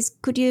Brazilian case,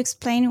 could you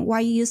explain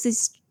why you use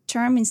this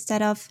term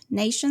instead of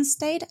nation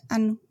state?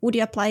 And would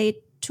you apply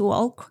it to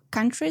all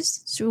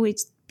countries? Should we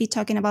be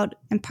talking about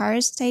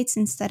empire states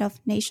instead of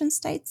nation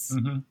states?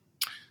 Mm-hmm.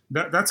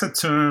 That's a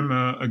term,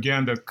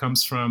 again, that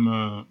comes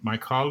from my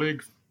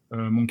colleague,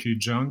 Monkey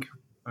Jung.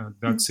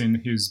 That's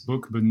in his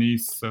book,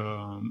 Beneath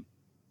the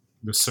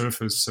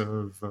Surface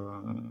of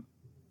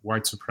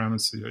White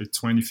Supremacy, a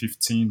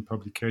 2015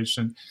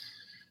 publication.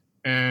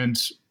 And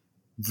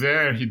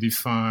there he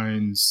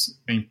defines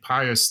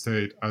empire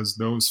state as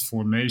those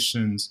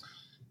formations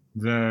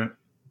that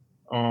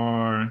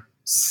are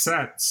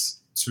set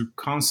to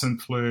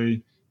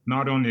constantly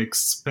not only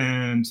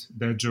expand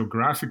their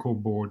geographical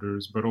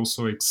borders, but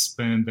also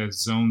expand their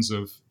zones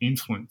of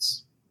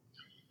influence.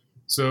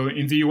 So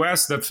in the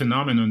US, that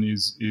phenomenon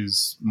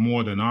is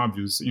more than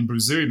obvious. In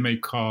Brazil, it may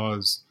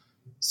cause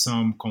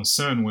some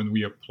concern when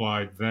we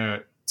apply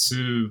that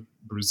to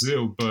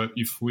Brazil. But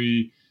if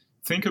we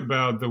think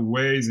about the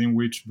ways in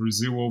which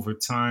Brazil over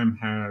time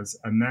has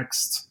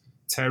annexed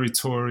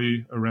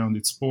territory around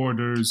its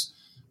borders,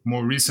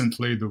 more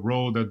recently, the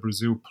role that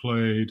Brazil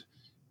played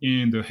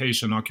in the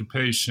Haitian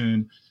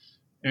occupation,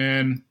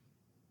 and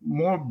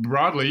more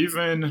broadly,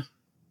 even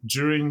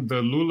during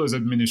the Lula's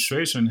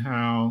administration,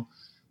 how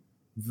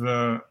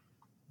the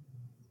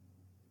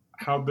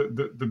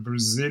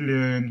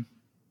Brazilian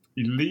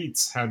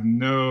elites had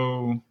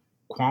no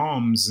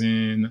qualms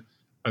in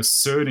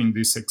asserting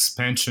this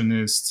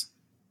expansionist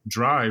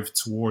drive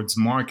towards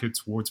market,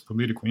 towards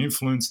political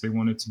influence. They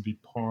wanted to be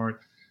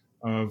part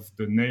of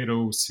the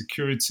NATO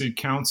Security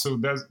Council.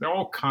 There are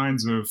all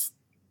kinds of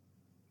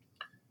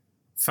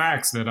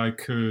facts that I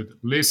could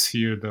list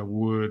here that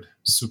would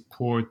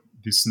support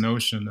this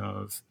notion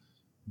of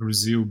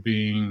Brazil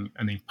being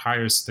an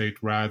empire state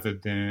rather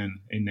than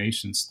a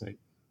nation state.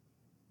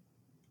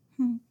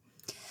 And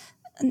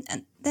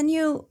then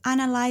you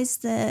analyze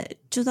the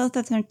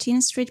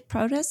 2013 street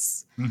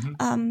protests.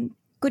 Mm-hmm.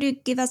 Could you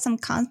give us some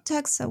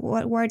context of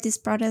what were these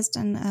protests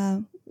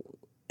and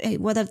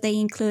whether they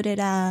included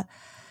a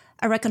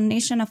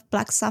recognition of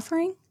Black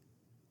suffering?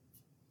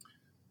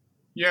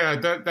 Yeah,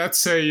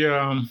 that's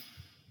a...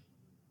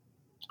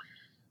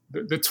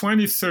 The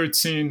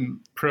 2013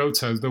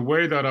 protests, the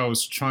way that I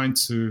was trying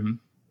to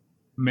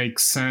make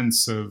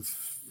sense of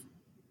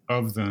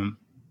them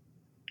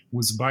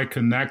was by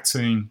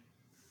connecting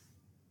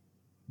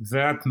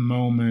that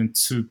moment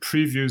to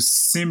previous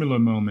similar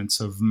moments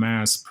of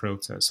mass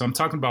protest. So I'm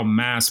talking about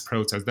mass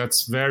protest.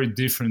 That's very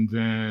different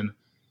than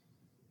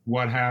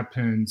what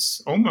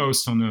happens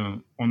almost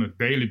on a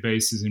daily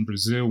basis in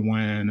Brazil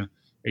when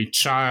a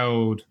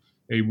child,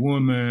 a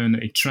woman,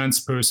 a trans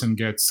person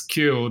gets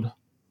killed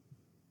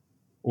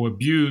or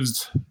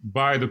abused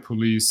by the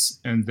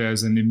police, and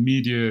there's an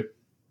immediate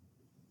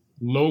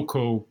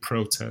local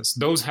protest.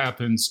 Those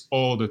happens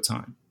all the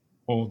time.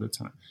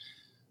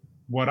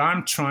 What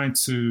I'm trying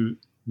to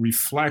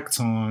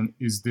reflect on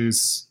is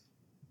this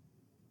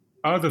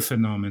other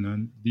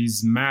phenomenon,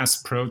 these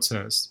mass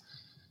protests,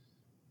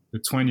 the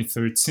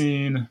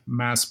 2013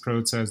 mass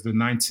protests, the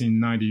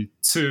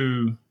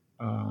 1992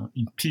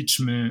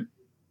 impeachment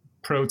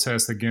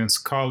protest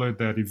against Collor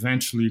that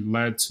eventually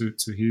led to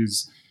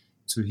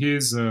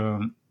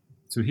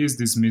his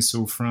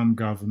dismissal from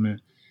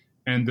government,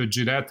 and the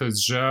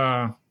Diretas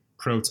Já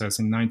protest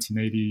in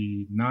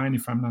 1989,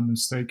 if I'm not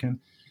mistaken.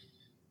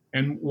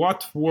 And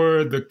what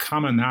were the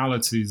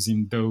commonalities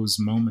in those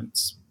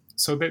moments?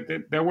 So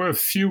there were a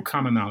few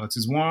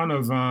commonalities. One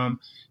of them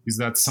is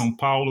that São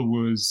Paulo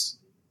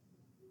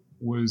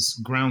was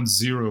ground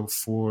zero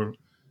for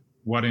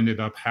what ended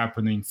up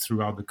happening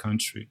throughout the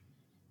country.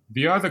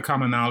 The other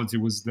commonality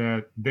was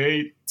that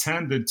they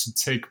tended to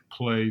take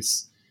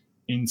place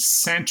in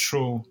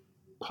central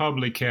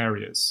public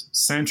areas.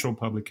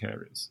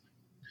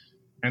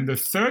 And the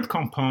third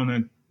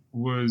component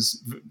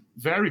was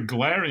very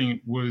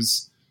glaring,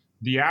 was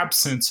the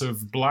absence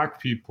of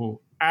Black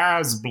people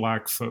as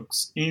Black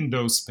folks in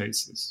those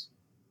spaces.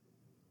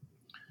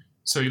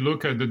 So you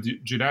look at the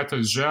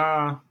Diretas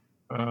Já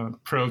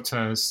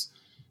protests,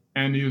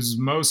 and it was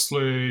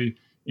mostly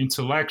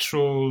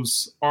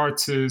intellectuals,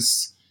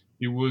 artists.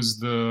 It was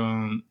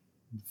the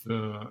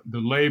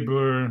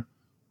labor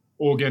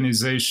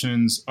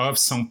organizations of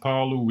São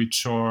Paulo,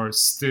 which are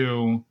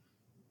still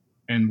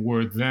and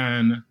were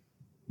then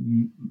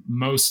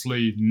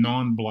mostly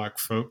non-Black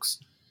folks.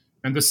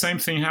 And the same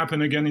thing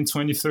happened again in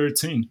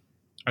 2013,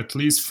 at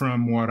least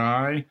from what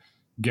I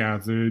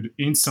gathered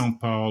in São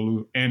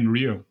Paulo and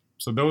Rio.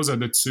 So those are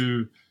the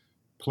two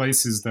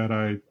places that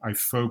I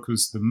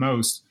focused the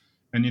most.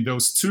 And in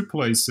those two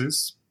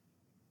places,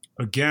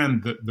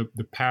 again,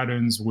 the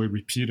patterns were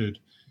repeated.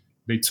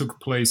 They took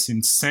place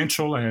in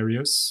central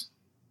areas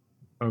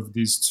of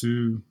these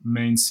two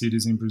main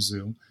cities in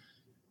Brazil.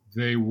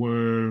 They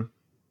were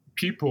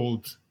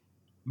peopled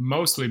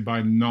mostly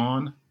by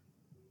non-blacks,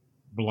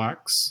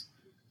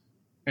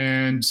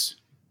 and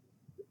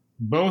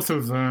both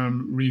of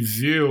them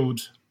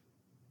revealed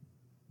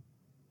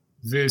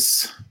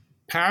this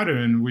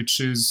pattern, which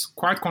is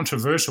quite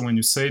controversial when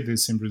you say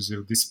this in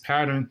Brazil, this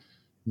pattern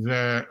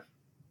that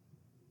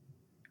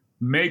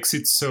makes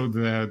it so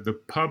that the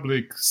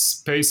public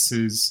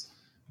spaces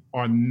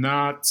are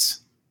not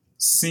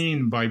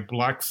seen by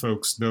Black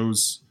folks.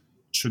 Those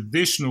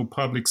traditional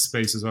public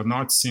spaces are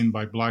not seen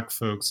by Black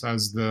folks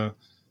as the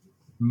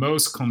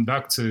most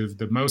conductive,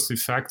 the most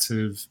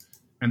effective,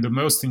 and the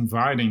most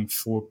inviting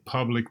for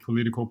public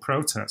political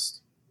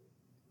protest.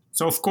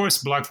 So, of course,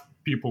 Black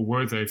people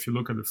were there. If you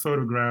look at the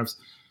photographs,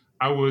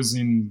 I was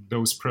in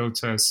those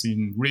protests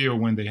in Rio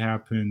when they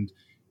happened,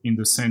 in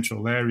the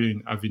central area,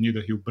 in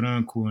Avenida Rio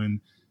Branco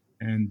and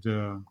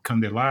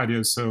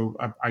Candelaria. So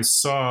I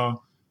saw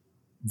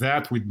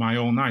that with my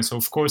own eyes. So,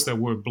 of course, there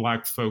were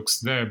Black folks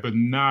there, but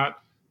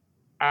not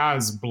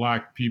as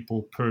Black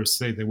people per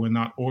se. They were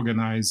not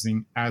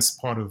organizing as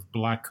part of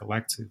Black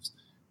collectives.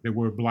 There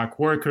were Black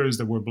workers,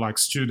 there were Black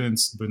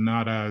students, but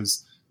not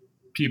as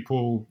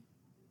people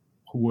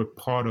who were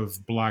part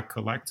of Black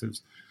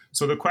collectives.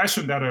 So the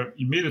question that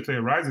immediately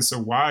arises, so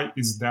why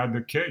is that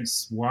the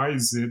case? Why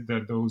is it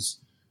that those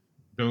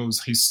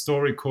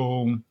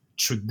historical,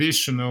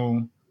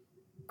 traditional,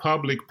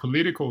 public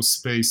political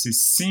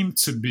spaces seem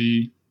to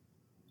be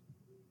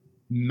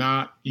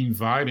not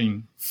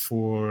inviting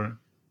for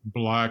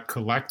Black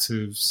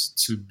collectives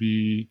to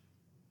be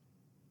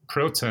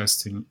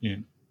protesting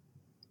in?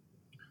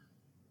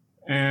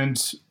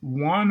 And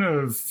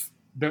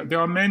there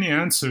are many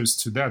answers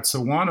to that.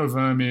 So one of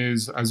them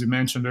is, as you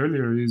mentioned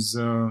earlier, is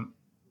the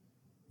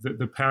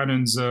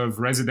patterns of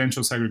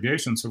residential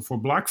segregation. So for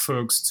Black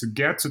folks to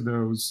get to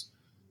those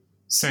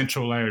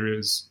central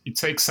areas, it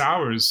takes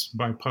hours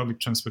by public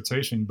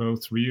transportation in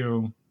both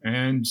Rio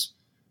and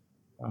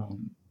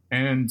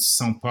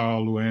São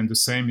Paulo, and the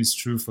same is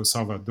true for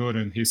Salvador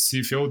and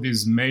Recife. All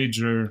these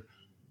major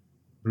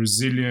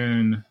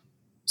Brazilian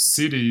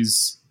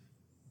cities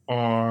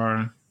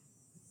are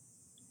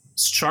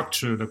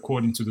structured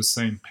according to the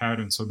same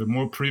pattern. So the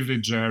more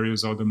privileged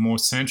areas are the more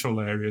central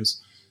areas,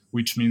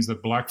 which means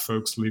that Black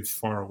folks live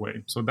far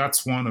away. So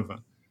that's one of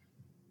them.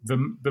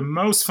 The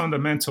most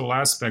fundamental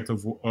aspect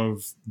of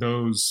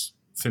those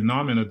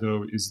phenomena,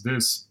 though, is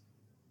this.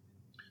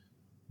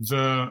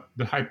 The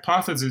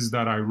hypothesis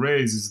that I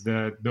raise is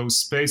that those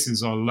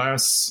spaces are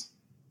less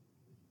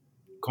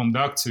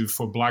conductive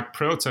for Black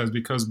protest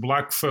because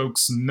Black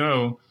folks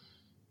know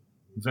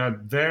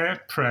that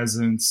their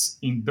presence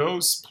in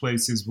those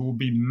places will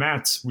be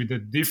met with a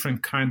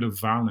different kind of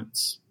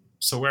violence.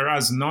 So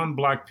whereas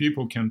non-Black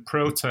people can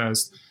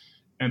protest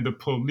and the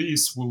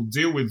police will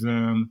deal with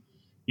them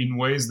in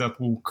ways that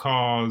will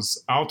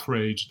cause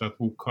outrage, that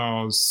will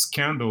cause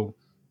scandal,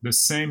 the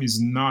same is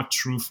not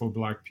true for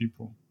Black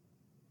people.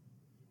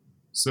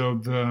 So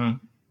the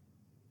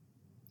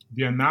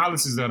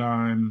analysis that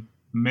I'm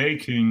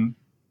making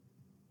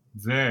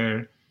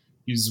there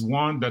is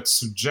one that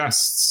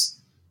suggests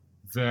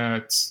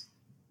that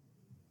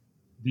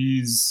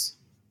these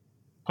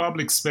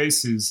public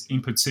spaces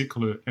in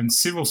particular, and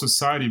civil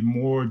society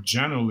more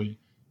generally,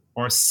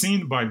 are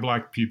seen by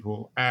Black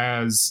people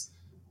as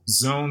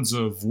zones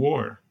of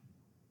war,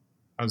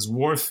 as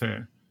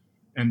warfare.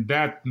 And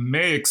that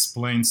may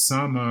explain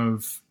some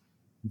of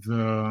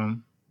the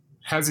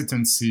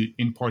hesitancy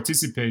in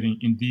participating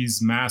in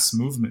these mass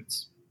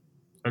movements.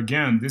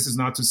 Again, this is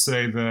not to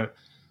say that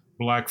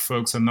Black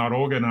folks are not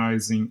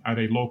organizing at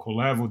a local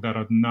level, that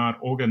are not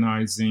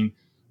organizing,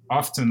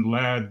 often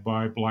led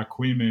by Black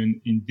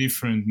women in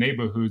different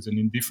neighborhoods and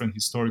in different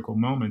historical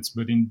moments.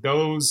 But in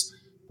those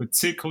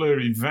particular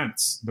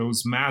events,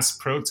 those mass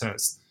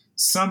protests,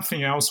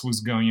 something else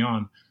was going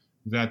on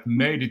that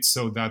made it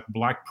so that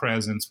Black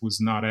presence was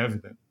not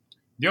evident.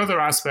 The other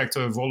aspect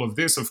of all of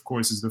this, of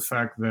course, is the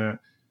fact that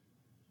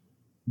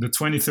the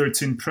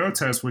 2013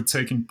 protests were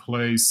taking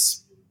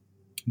place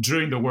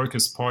during the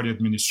Workers' Party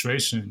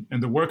administration.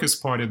 And the Workers'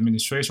 Party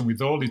administration,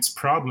 with all its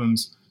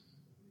problems,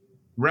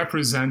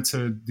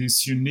 represented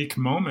this unique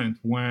moment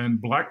when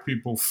Black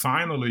people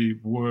finally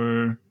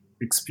were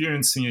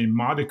experiencing a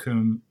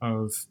modicum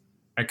of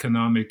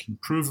economic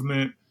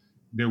improvement.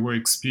 They were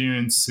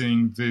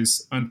experiencing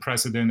this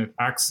unprecedented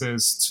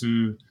access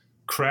to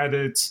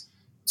credit,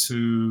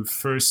 to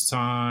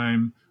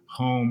first-time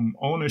home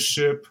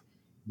ownership.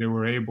 They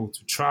were able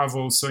to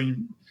travel.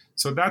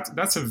 So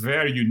that's a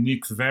very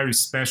unique, very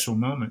special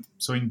moment.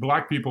 So in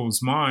Black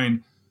people's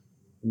mind,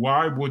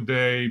 why would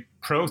they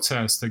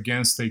protest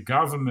against a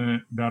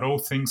government that, all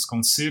things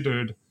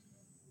considered,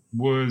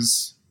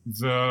 was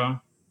the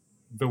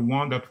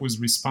one that was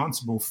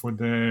responsible for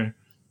their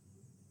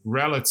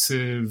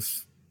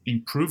relative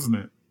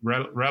improvement,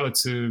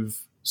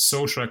 relative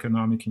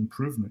socioeconomic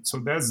improvement? So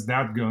there's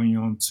that going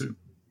on too.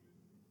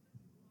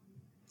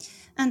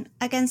 And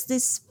against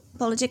this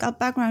political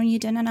background, you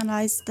then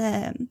analyze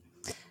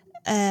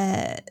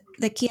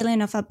the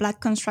killing of a Black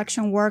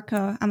construction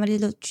worker,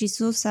 Amarildo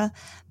Chisusa,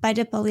 by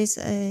the police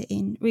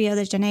in Rio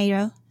de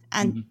Janeiro.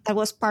 And that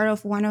was part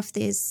of one of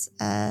these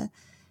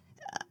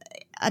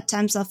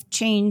attempts of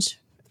change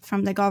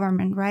from the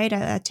government, right?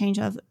 A change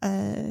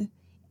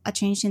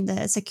in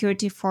the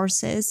security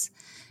forces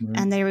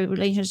and their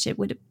relationship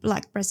with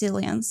Black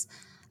Brazilians.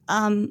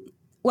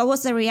 What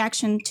was the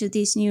reaction to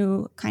these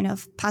new kind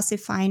of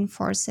pacifying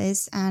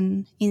forces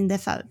and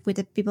with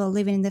the people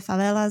living in the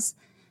favelas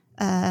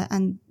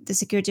and the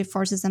security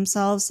forces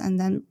themselves, and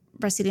then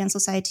Brazilian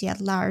society at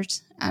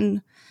large?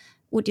 And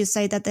would you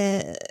say that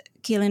the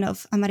killing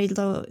of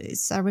Amarildo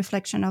is a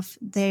reflection of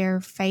their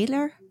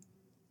failure?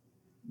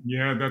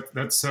 Yeah,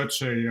 that's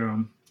such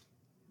a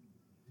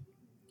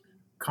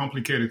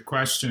complicated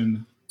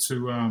question.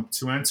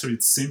 To answer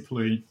it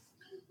simply,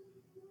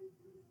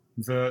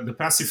 the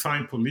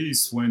pacifying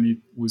police, when it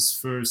was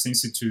first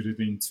instituted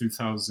in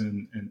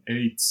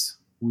 2008,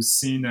 was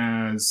seen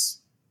as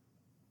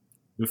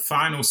the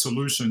final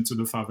solution to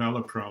the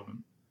favela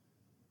problem.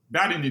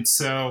 That in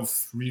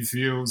itself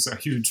reveals a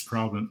huge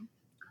problem.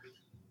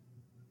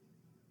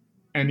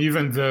 And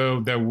even though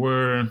there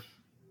were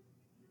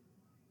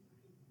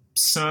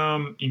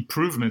some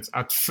improvements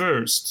at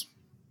first,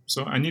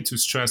 so I need to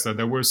stress that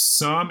there were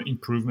some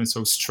improvements,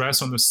 so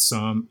stress on the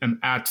some and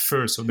at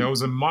first. So there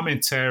was a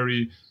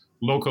momentary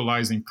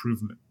localized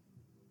improvement,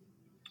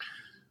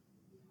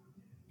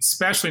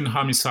 especially in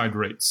homicide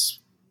rates.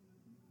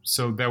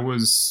 So there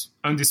was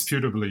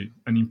undisputably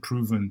an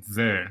improvement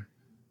there,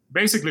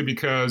 basically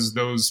because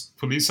those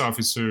police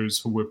officers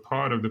who were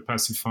part of the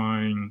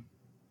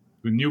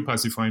new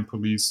pacifying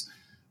police,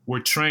 were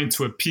trained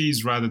to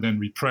appease rather than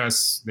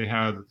repress. They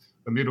had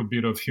a little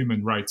bit of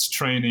human rights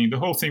training. The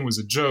whole thing was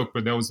a joke,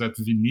 but there was that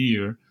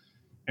veneer.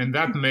 And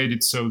that made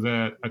it so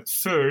that at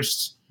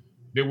first,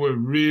 they were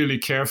really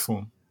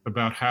careful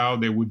about how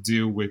they would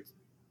deal with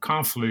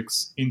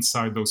conflicts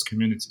inside those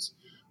communities.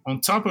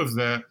 On top of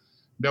that,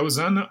 there was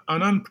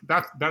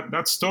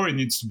that story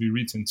needs to be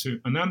written too,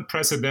 an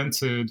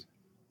unprecedented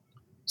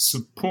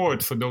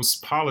support for those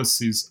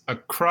policies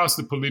across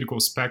the political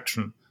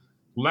spectrum,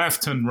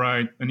 left and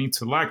right, and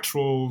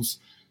intellectuals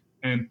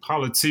and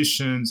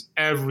politicians.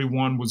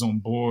 Everyone was on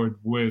board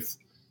with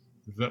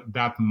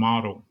that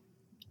model.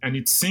 And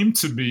it seemed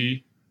to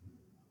be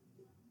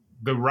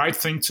the right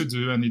thing to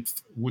do, and it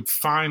would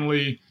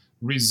finally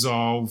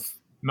resolve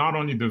not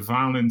only the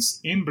violence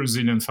in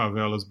Brazilian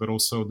favelas, but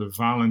also the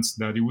violence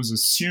that it was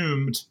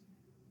assumed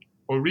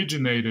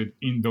originated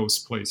in those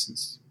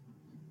places.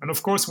 And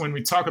of course, when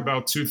we talk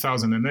about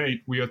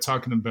 2008, we are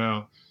talking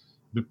about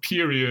the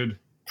period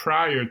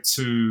prior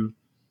to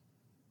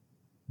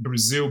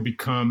Brazil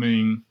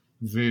becoming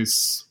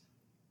this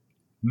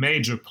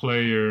major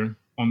player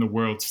on the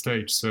world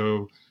stage.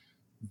 So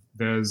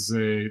there's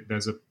a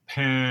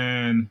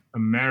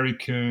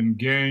Pan-American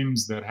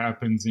Games that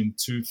happens in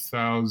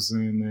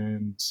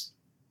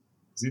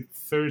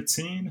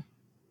 2013.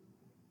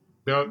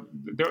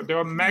 There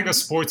are mega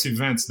sports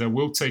events that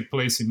will take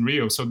place in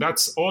Rio. So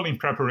that's all in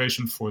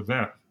preparation for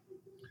that.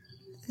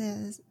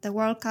 The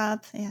World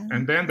Cup, yeah.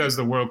 And then there's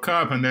the World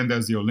Cup, and then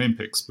there's the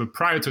Olympics. But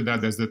prior to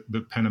that, there's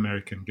the Pan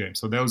American Games.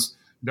 So there was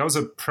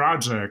a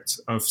project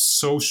of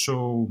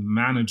social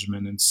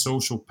management and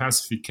social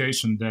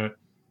pacification that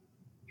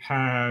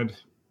had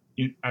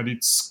at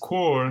its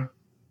core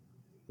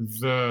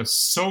the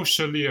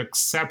socially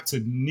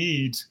accepted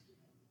need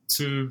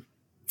to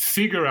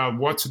figure out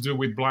what to do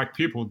with Black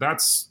people.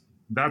 That's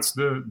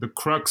the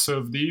crux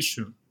of the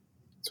issue.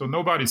 So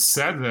nobody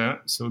said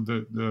that. So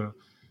the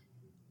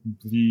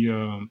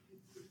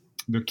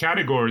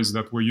categories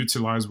that were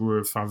utilized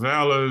were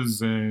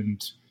favelas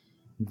and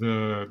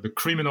the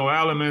criminal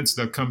elements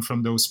that come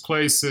from those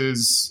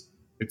places,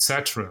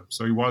 etc.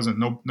 So it wasn't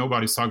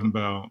nobody's talking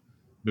about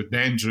the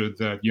danger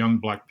that young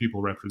Black people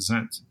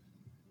represent.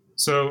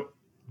 So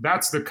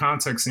that's the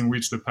context in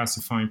which the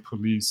pacifying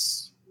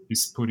police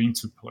is put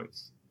into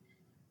place.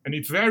 And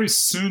it very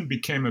soon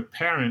became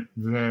apparent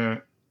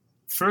that,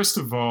 first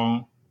of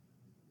all,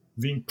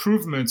 the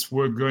improvements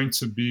were going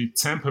to be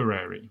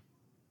temporary.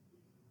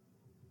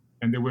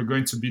 And they were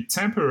going to be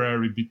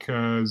temporary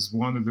because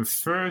one of the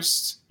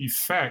first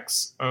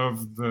effects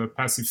of the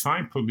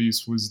pacifying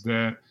police was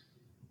that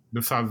the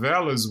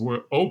favelas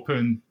were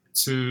open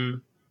to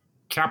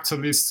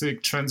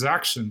capitalistic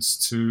transactions,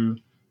 to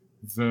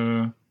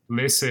the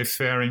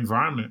laissez-faire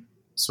environment.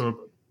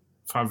 So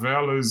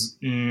favelas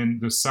in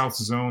the south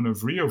zone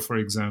of Rio, for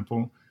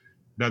example,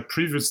 that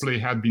previously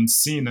had been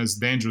seen as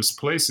dangerous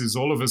places,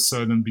 all of a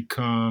sudden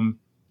become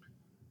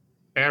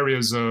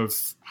areas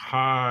of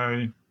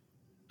high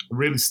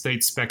real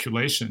estate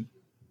speculation.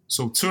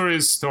 So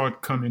tourists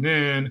start coming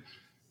in,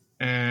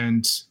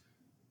 and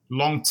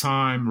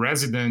longtime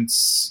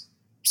residents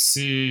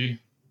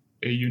see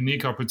a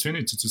unique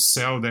opportunity to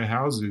sell their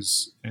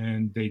houses,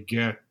 and they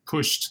get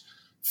pushed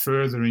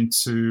further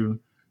into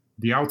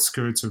the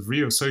outskirts of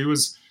Rio. So it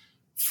was,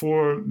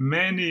 for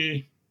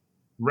many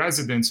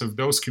residents of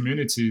those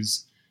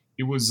communities,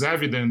 it was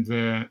evident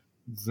that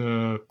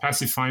the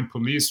pacifying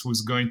police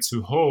was going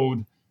to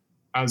hold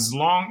as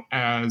long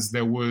as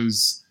there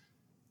was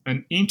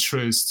an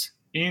interest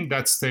in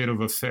that state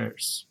of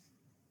affairs.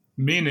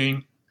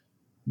 Meaning,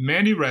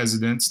 many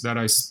residents that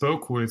I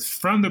spoke with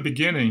from the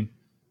beginning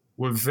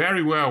were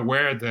very well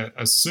aware that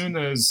as soon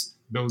as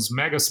those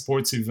mega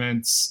sports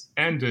events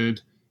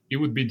ended, it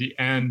would be the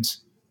end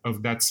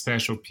of that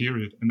special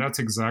period. And that's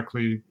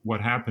exactly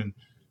what happened.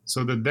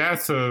 So the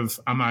death of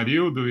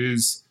Amarildo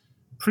is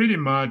pretty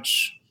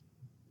much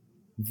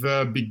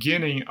the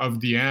beginning of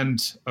the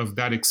end of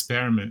that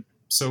experiment.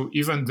 So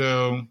even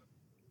though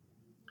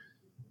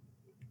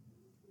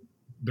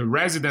the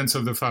residents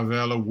of the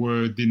favela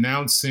were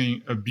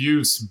denouncing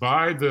abuse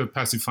by the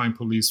pacifying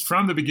police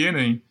from the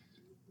beginning,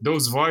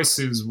 those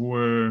voices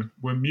were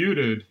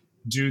muted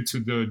due to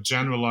the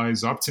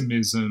generalized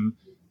optimism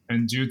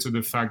and due to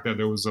the fact that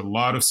there was a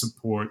lot of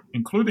support,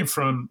 including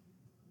from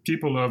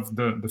people of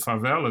the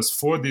favelas,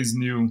 for these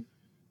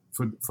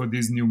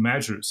new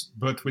measures.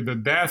 But with the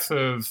death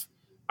of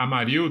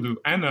Amarildo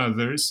and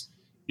others,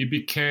 it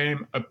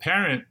became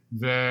apparent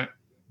that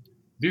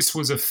this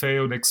was a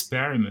failed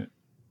experiment,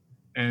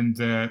 and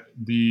that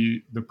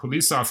the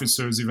police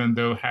officers, even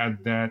though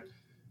had that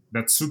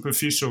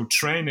superficial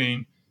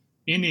training,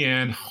 in the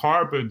end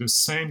harbored the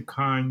same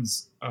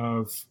kinds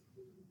of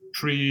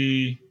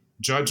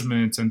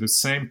prejudgment and the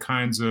same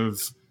kinds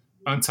of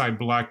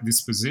anti-Black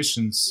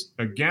dispositions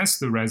against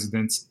the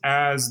residents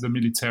as the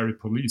military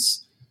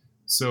police.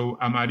 So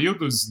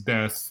Amarildo's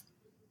death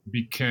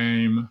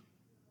became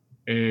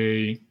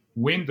a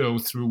window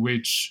through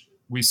which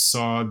we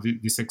saw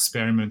this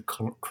experiment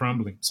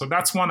crumbling. So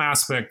that's one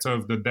aspect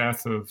of the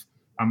death of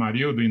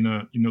Amarildo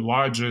in the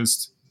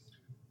largest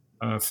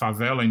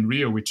favela in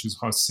Rio, which is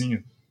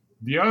Rocinha.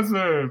 The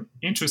other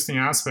interesting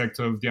aspect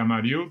of the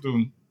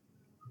Amarildo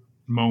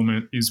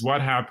moment is what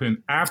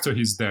happened after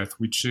his death,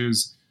 which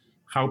is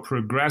how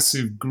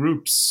progressive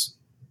groups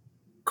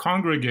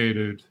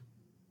congregated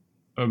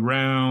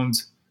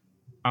around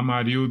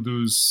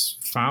Amarildo's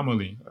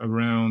family,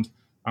 around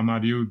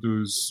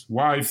Amarildo's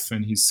wife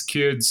and his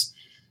kids.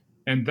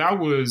 And that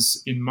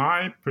was, in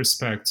my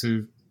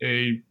perspective,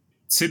 a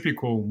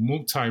typical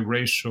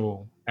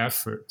multiracial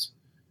effort.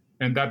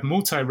 And that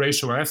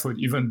multiracial effort,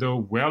 even though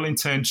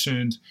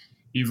well-intentioned,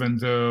 even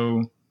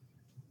though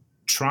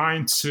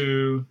trying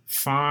to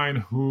find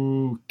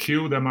who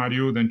killed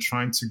Amarildo and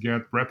trying to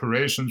get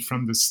reparations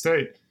from the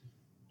state,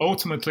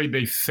 ultimately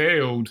they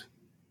failed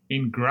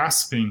in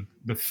grasping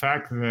the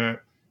fact that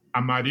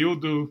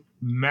Amarildo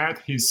met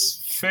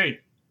his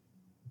fate,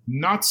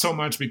 not so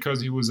much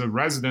because he was a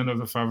resident of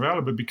the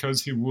favela, but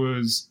because he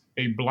was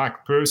a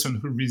Black person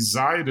who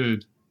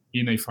resided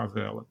in a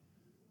favela.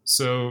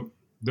 So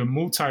the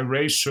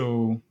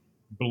multiracial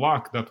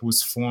bloc that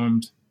was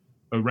formed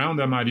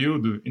around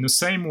Amarildo, in the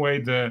same way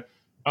that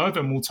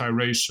other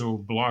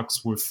multiracial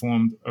blocs were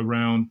formed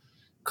around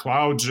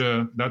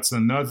Claudia, that's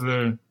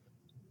another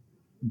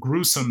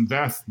gruesome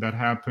death that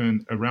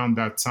happened around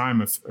that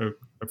time, a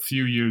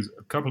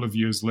couple of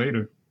years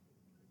later.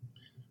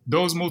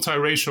 Those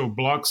multiracial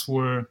blocs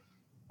were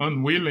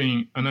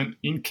unwilling and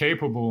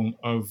incapable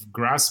of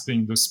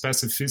grasping the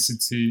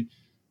specificity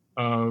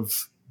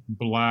of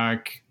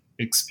Black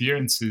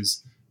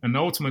experiences, and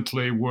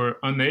ultimately were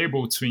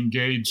unable to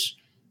engage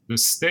the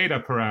state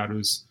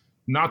apparatus,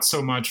 not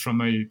so much from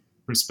a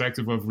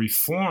perspective of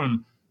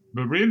reform,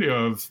 but really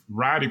of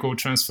radical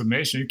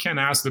transformation. You can't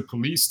ask the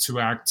police to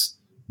act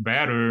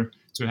better,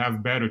 to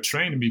have better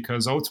training,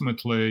 because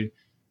ultimately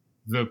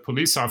the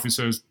police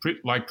officers,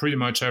 like pretty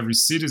much every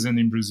citizen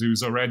in Brazil,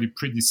 is already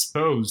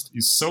predisposed,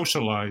 is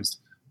socialized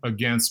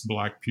against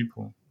Black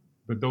people.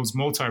 But those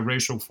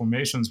multiracial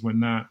formations were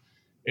not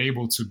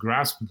able to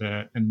grasp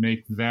that and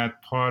make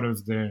that part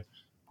of their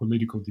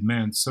political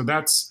demand. So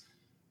that's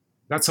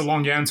a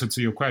long answer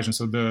to your question.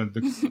 So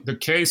the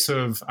case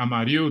of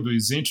Amarildo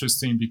is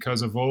interesting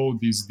because of all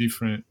these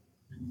different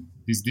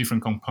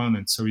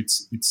components. So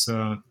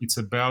it's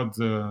about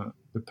the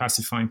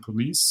pacifying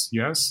police,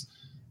 yes,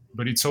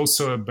 but it's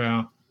also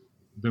about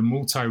the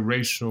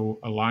multiracial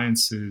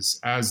alliances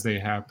as they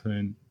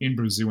happen in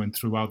Brazil and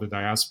throughout the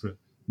diaspora,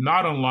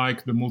 not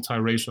unlike the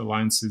multiracial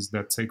alliances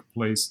that take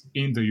place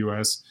in the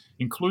US,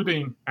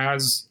 including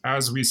as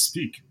we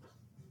speak.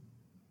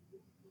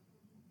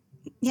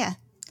 Yeah.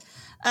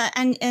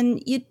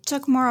 And you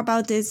talk more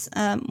about these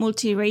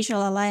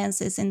multiracial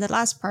alliances in the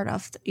last part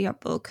of your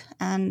book,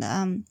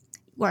 and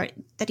where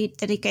you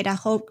dedicate a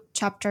whole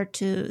chapter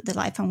to the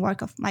life and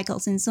work of Michael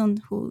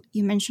Zinzun, who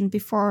you mentioned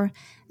before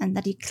and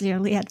that you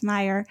clearly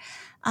admire.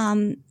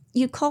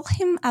 You call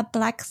him a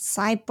Black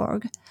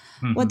cyborg.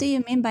 Mm-hmm. What do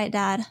you mean by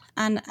that?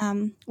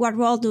 And what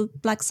role do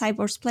Black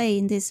cyborgs play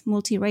in these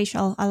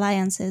multiracial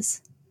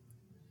alliances?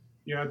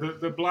 Yeah,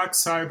 the Black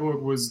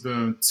cyborg was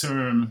the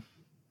term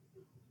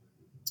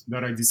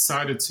that I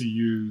decided to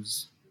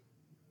use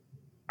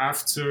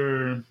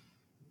after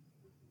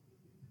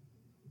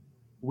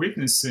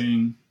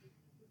witnessing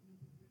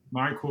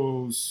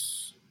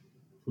Michael's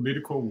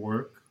political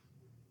work,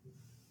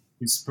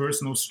 his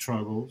personal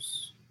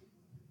struggles,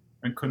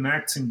 and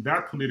connecting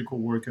that political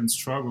work and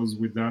struggles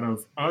with that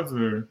of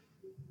other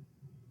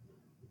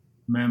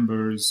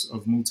members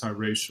of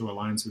multiracial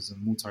alliances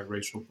and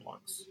multiracial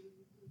blocs.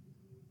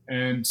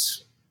 And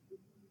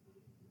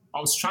I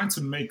was trying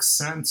to make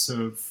sense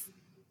of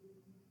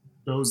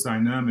those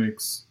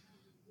dynamics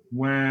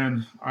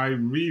when I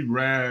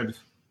reread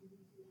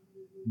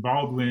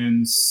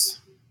Baldwin's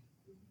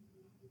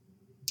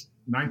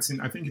I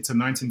think it's a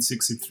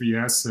 1963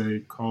 essay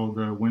called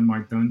When My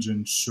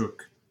Dungeon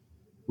Shook,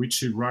 which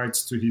he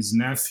writes to his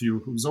nephew,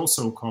 who's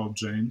also called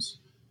James.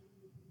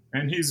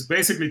 And he's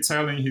basically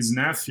telling his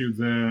nephew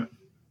that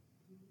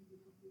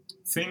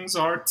things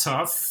are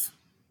tough.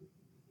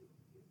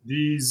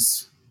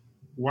 These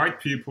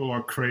white people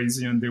are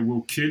crazy and they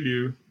will kill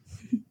you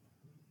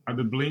at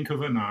the blink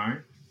of an eye.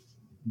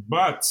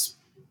 But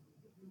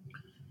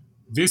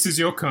this is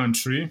your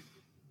country,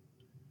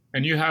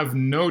 and you have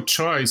no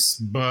choice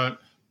but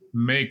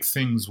make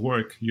things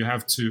work. You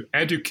have to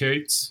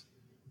educate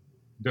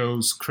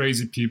those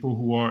crazy people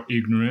who are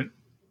ignorant.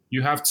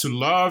 You have to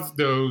love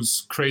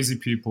those crazy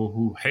people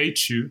who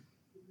hate you.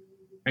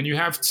 And you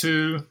have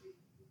to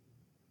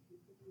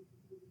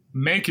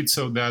make it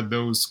so that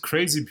those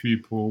crazy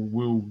people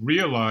will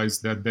realize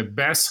that the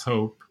best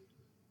hope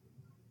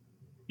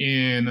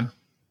in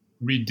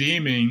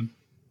redeeming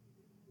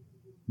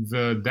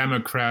the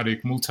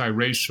democratic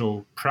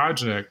multiracial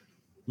project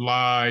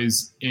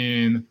lies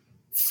in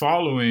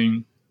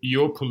following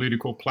your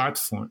political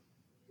platform.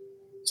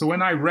 So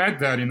when I read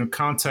that in the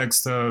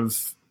context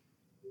of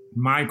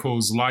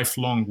Michael's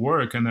lifelong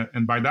work,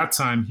 and by that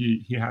time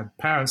he had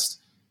passed,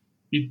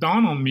 it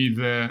dawned on me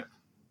that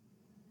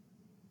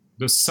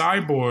the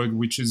cyborg,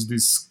 which is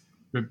this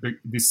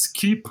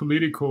key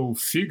political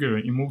figure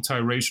in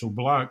multiracial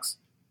blocs,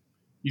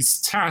 is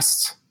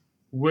tasked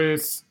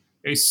with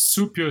a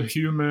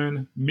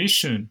superhuman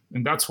mission.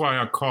 And that's why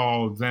I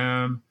call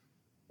them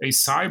a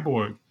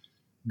cyborg.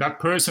 That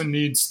person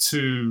needs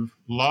to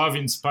love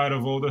in spite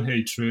of all the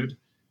hatred,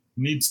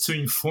 needs to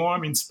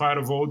inform in spite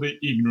of all the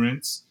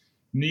ignorance,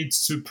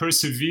 needs to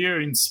persevere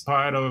in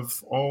spite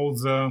of all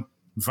the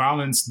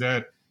violence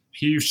that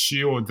he,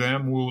 she, or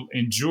them will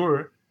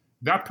endure.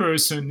 That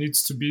person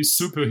needs to be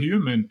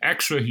superhuman,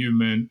 extra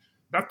human.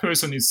 That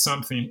person is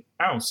something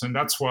else. And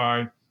that's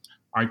why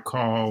I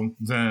call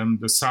them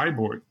the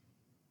cyborg.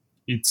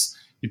 It's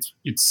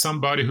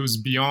somebody who's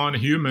beyond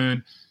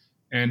human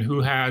and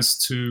who has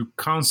to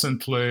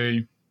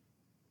constantly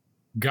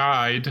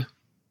guide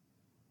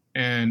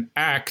and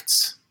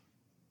act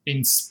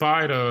in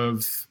spite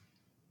of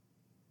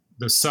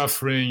the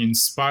suffering, in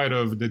spite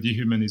of the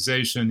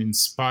dehumanization, in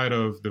spite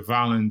of the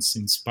violence,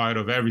 in spite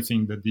of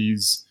everything that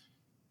these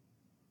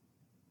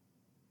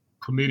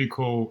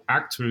political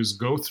actors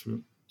go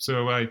through.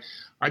 So I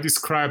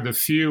described a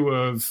few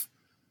of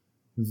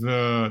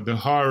the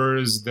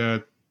horrors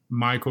that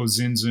Michael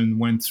Zinzin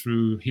went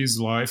through his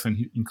life,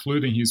 and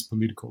including his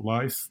political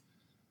life.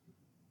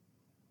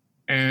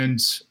 And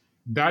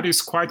that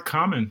is quite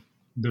common.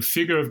 The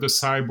figure of the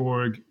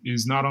cyborg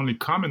is not only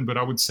common, but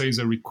I would say is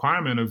a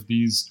requirement of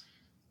these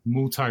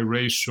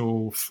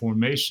multiracial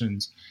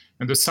formations.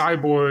 And the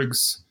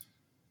cyborgs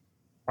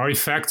are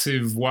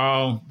effective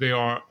while they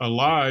are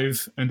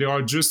alive, and they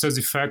are just as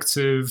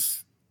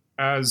effective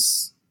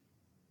as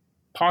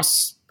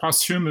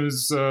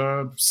posthumous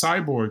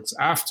cyborgs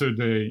after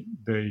they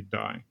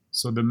die.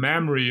 So the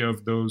memory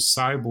of those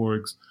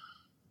cyborgs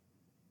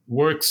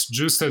works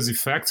just as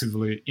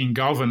effectively in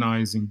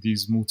galvanizing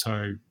these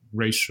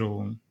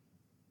multiracial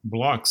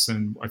blocs.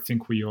 And I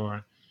think we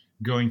are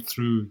going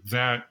through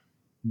that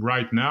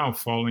right now,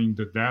 following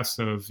the death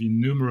of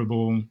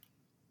innumerable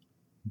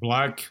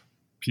Black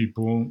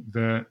people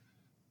that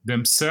they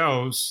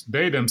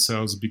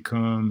themselves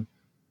become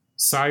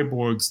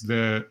cyborgs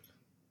that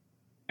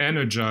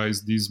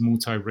energize these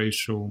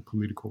multiracial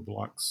political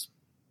blocs.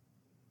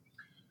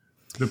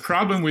 The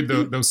problem with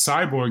those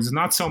cyborgs is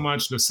not so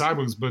much the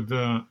cyborgs, but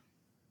the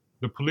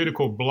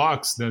political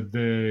blocs that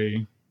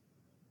they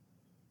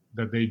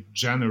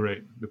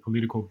generate, the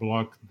political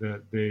bloc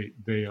that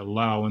they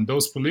allow. And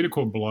those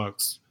political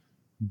blocs,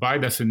 by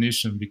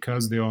definition,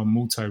 because they are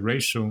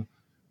multiracial,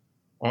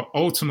 are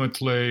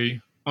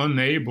ultimately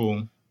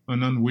unable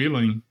and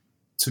unwilling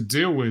to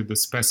deal with the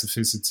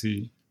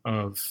specificity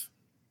of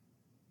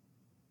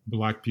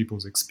Black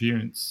people's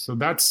experience. So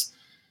that's,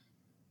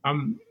 I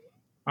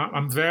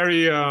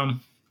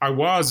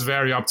was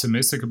very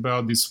optimistic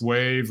about this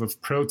wave of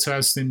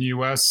protests in the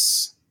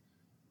US.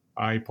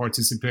 I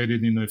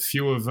participated in a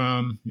few of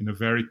them in a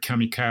very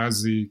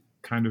kamikaze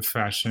kind of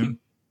fashion.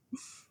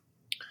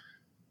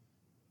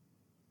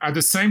 At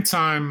the same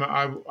time,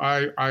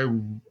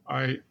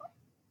 I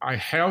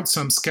held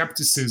some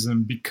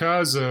skepticism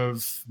because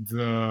of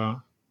the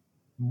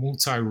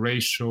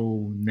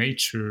multiracial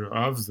nature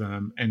of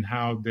them and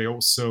how they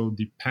also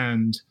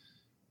depend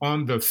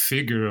on the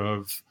figure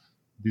of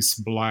this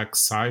Black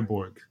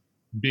cyborg,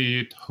 be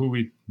it who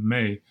it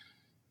may.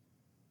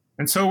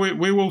 And so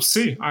we will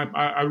see.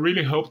 I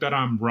really hope that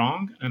I'm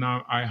wrong, and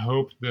I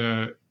hope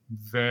that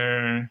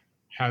there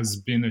has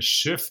been a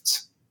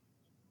shift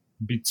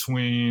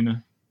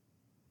between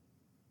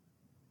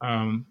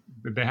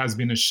there has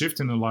been a shift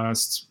in the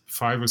last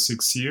 5 or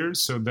 6 years,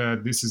 so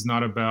that this is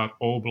not about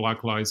all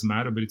Black Lives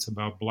Matter, but it's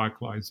about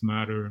Black Lives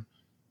Matter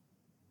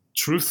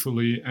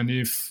truthfully. And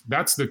if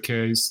that's the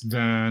case,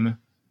 then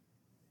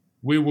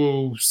we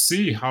will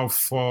see how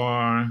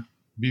far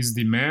these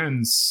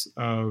demands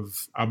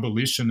of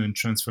abolition and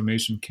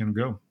transformation can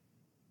go.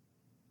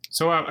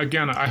 So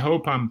again, I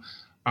hope I'm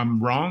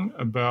wrong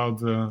about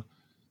the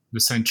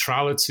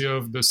centrality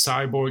of the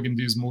cyborg in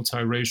these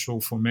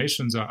multiracial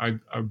formations. I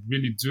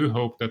really do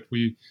hope that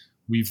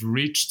we've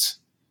reached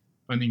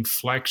an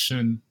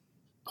inflection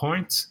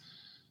point.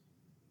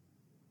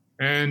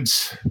 And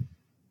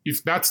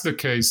if that's the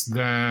case,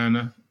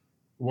 then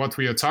what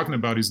we are talking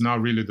about is not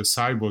really the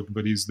cyborg,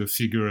 but is the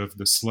figure of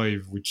the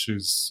slave, which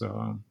is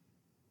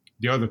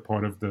the other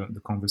part of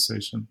the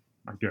conversation,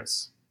 I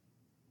guess.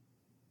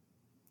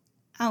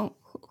 Oh,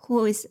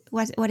 what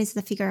is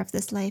the figure of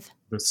the slave?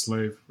 The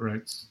slave,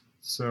 right.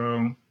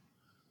 So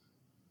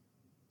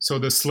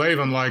the slave,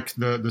 unlike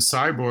the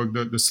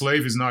cyborg, the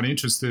slave is not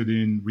interested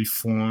in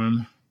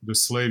reform. The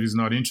slave is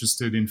not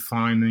interested in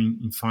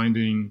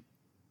finding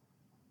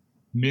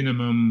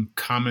minimum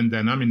common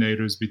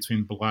denominators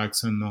between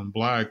blacks and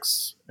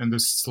non-blacks. And the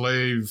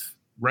slave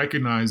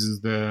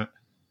recognizes that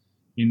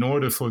in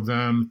order for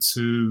them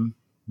to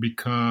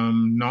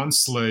become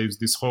non-slaves,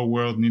 this whole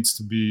world needs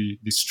to be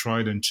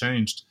destroyed and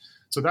changed.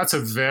 So that's a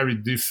very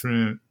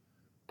different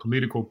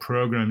political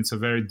program. It's a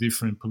very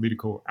different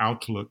political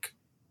outlook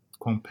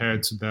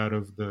compared to that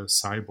of the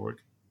cyborg.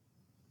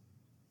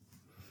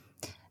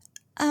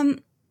 I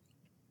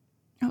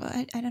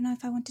don't know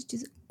if I wanted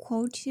to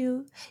quote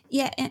you.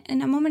 Yeah,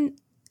 in a moment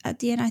at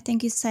the end, I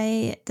think you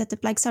say that the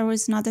Black cyborg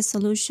is not the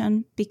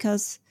solution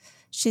because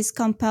she's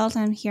compelled,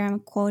 and here I'm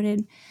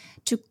quoted,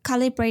 to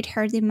calibrate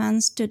her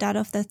demands to that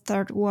of the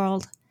third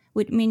world,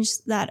 which means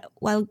that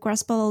while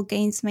graspable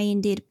gains may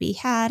indeed be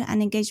had,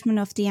 an engagement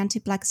of the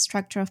anti-Black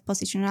structure of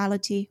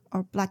positionality,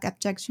 or Black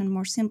abjection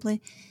more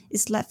simply,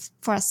 is left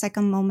for a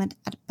second moment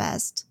at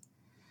best.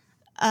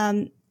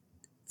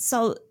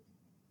 So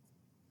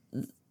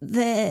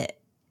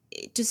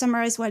to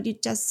summarize what you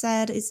just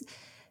said is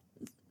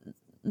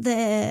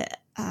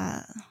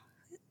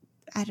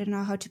I don't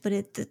know how to put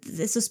it,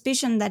 the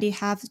suspicion that you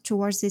have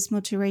towards these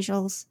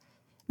multiracial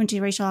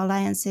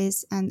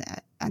alliances and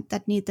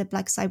that need the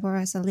Black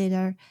cyborg as a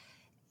leader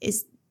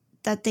is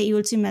that they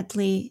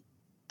ultimately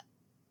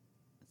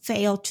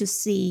fail to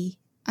see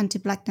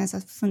anti-Blackness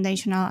as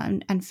foundational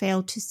and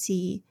fail to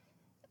see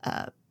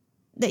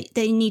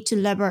they need to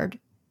lever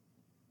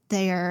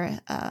their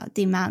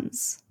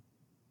demands.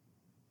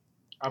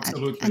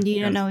 Absolutely. And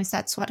you don't know if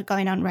that's what's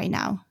going on right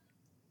now.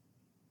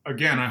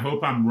 Again, I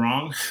hope I'm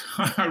wrong.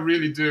 I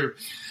really do.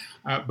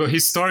 But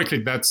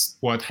historically, that's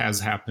what has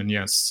happened,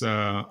 yes.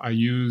 I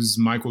use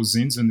Michael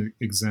Zinz's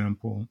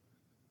example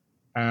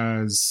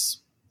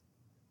as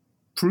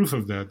proof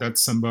of that.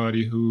 That's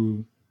somebody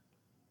who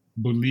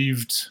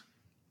believed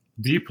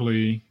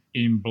deeply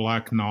in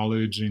Black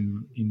knowledge,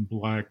 in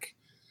Black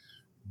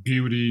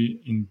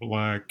beauty, in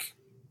Black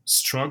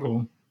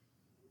struggle.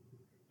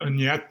 And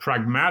yet,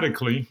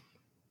 pragmatically,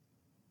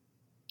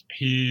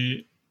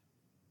 he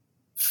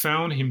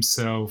found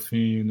himself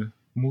in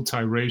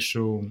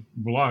multiracial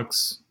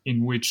blocks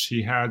in which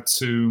he had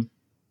to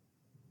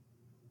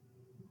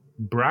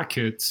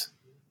bracket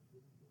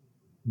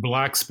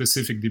Black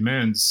specific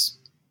demands,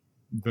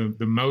 the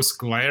most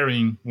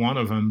glaring one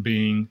of them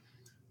being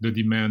the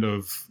demand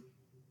of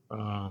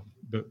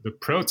the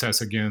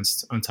protest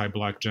against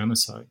anti-Black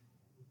genocide.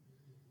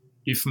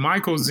 If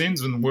Michael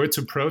Zinzan were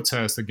to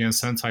protest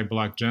against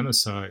anti-Black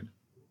genocide,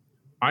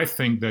 I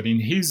think that in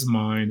his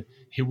mind,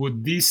 he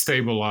would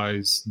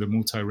destabilize the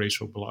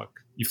multiracial bloc,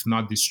 if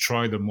not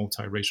destroy the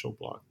multiracial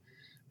bloc.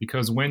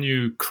 Because when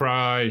you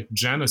cry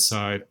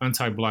genocide,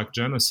 anti-Black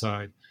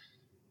genocide,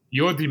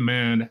 your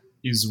demand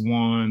is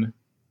one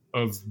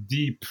of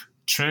deep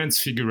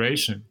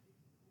transfiguration.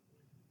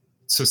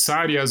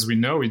 Society as we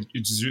know it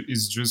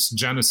is just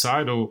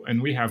genocidal, and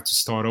we have to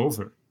start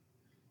over.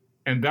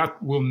 And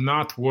that will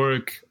not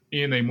work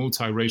in a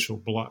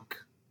multiracial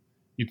bloc.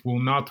 It will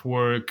not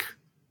work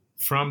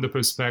from the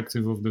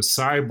perspective of the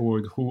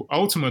cyborg, who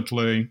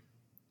ultimately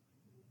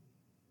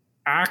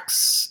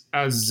acts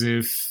as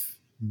if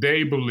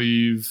they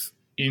believe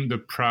in the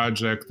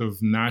project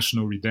of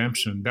national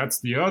redemption.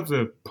 That's the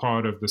other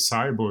part of the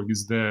cyborg,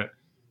 is that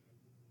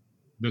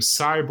the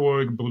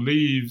cyborg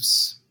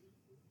believes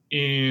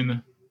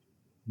in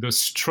the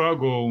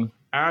struggle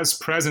as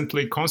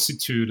presently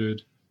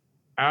constituted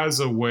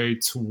as a way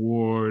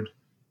toward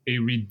a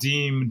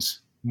redeemed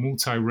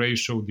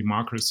multiracial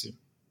democracy.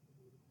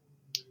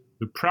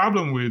 The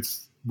problem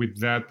with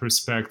that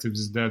perspective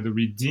is that the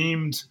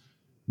redeemed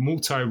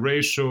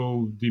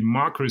multiracial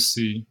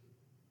democracy,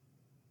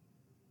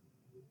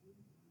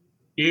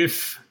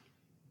 if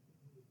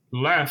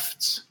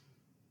left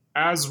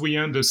as we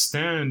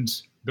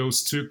understand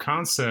those two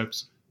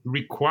concepts,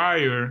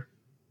 require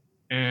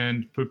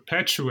and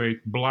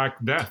perpetuate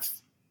Black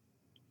death.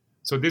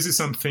 So this is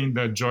something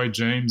that Joy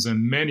James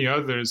and many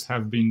others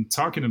have been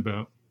talking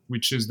about,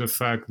 which is the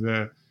fact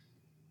that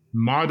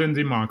modern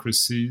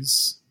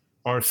democracies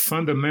are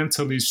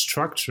fundamentally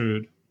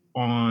structured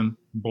on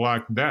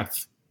Black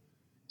death.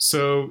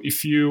 So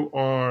if you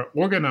are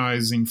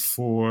organizing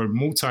for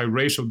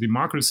multiracial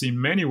democracy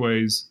in many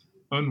ways,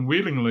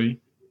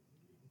 unwillingly,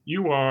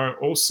 you are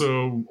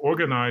also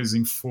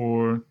organizing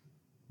for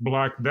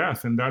Black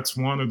death. And that's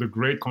one of the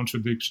great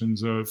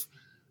contradictions of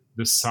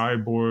the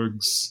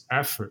cyborg's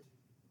effort.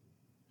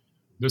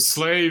 The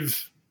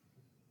slave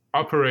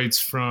operates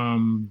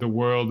from the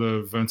world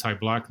of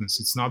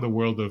anti-Blackness. It's not the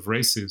world of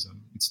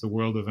racism. It's the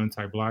world of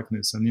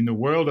anti-Blackness. And in the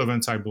world of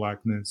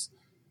anti-Blackness,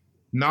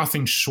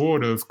 nothing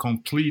short of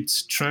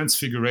complete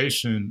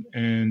transfiguration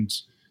and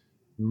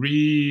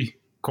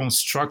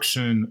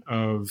reconstruction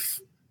of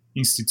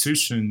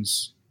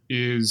institutions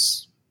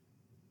is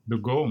the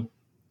goal.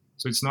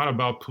 So it's not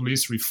about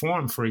police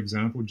reform, for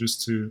example,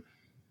 just to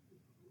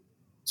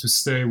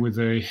stay with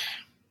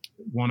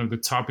one of the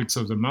topics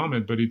of the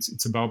moment, but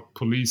it's about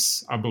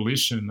police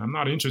abolition. I'm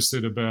not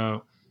interested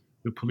about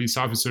the police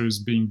officers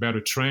being better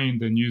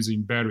trained and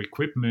using better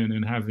equipment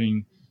and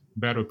having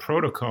better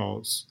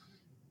protocols.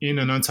 In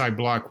an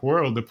anti-Black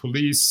world, the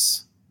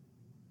police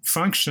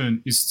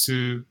function is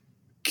to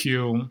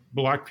kill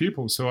Black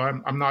people. So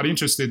I'm not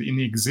interested in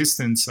the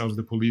existence of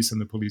the police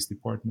and the police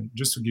department,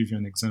 just to give you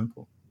an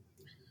example.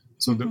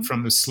 So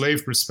from the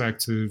slave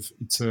perspective,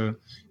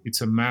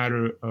 it's a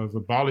matter of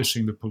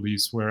abolishing the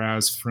police,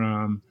 whereas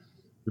from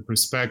the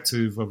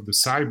perspective of the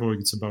cyborg,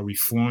 it's about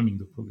reforming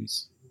the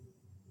police.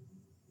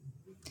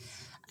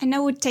 I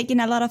know we're taking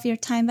a lot of your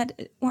time,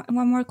 but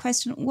one more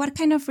question. What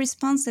kind of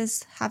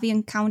responses have you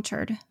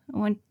encountered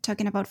when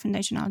talking about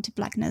foundational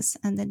anti-Blackness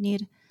and the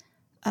need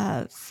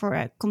for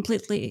a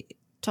completely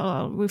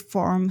total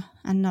reform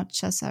and not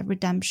just a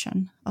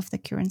redemption of the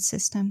current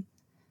system?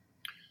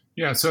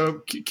 Yeah,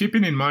 so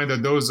keeping in mind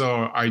that those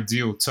are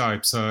ideal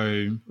types,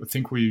 I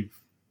think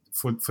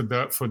for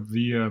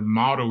the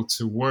model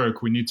to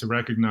work, we need to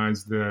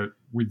recognize that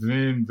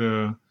within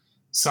the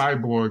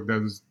cyborg,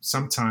 that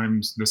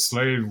sometimes the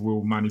slave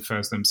will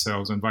manifest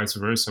themselves, and vice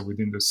versa.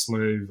 Within the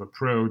slave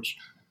approach,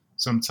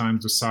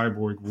 sometimes the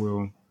cyborg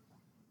will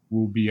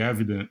be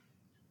evident.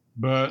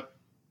 But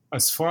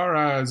as far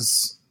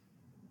as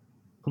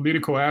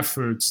political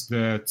efforts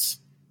that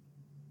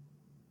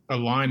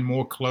align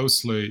more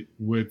closely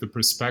with the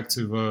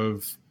perspective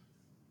of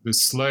the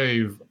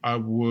slave, I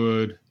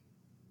would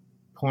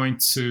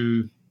point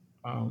to,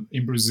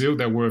 in Brazil,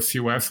 there were a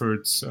few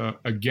efforts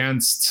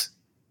against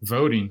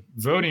voting.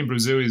 Voting in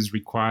Brazil is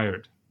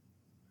required.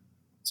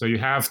 So you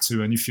have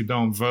to, and if you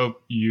don't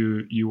vote,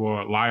 you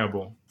are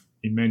liable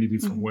in many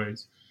different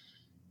ways.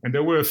 And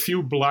there were a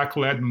few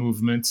Black-led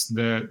movements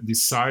that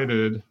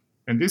decided,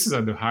 and this is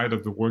at the height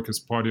of the Workers'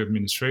 Party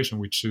administration,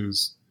 which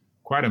is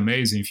quite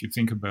amazing if you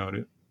think about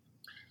it.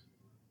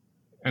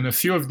 And a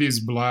few of these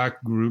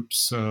Black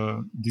groups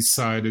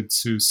decided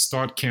to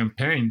start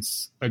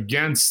campaigns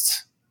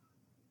against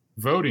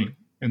voting.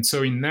 And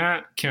so in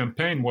that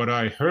campaign, what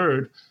I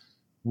heard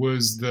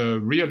was the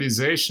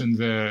realization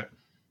that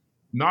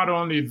not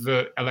only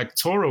the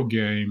electoral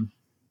game,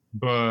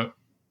 but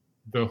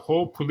the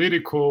whole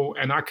political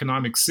and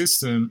economic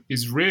system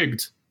is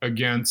rigged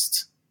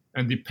against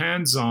and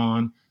depends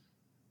on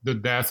the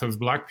death of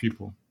Black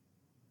people.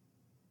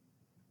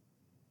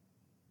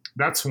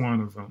 That's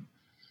one of them.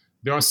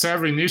 There are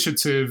several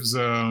initiatives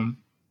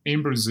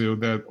in Brazil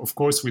that, of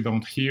course, we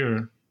don't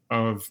hear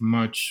of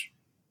much,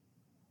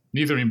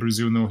 neither in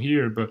Brazil nor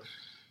here, but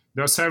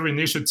there are several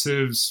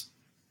initiatives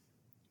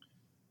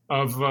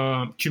of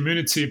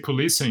community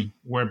policing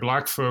where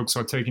Black folks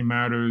are taking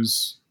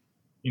matters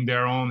in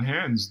their own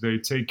hands. They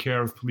take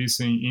care of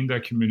policing in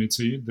their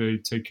community. They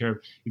take care,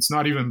 it's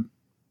not even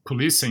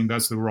policing,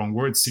 that's the wrong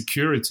word,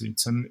 security.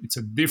 It's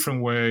a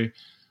different way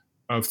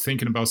of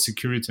thinking about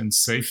security and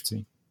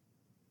safety.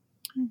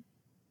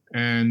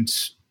 And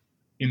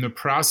in the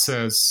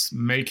process,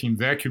 making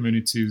their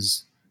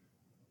communities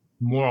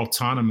more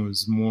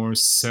autonomous, more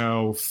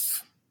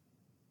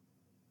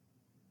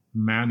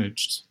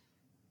self-managed.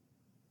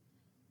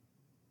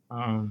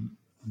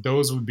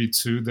 Those would be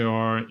two. There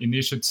are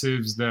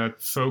initiatives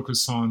that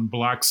focus on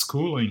Black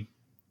schooling,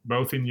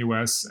 both in the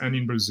US and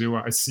in Brazil.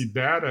 I see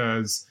that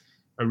as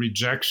a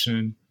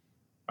rejection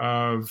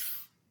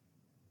of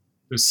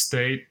the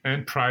state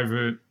and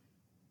private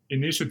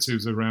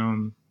initiatives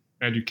around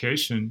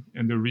education.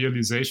 And the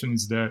realization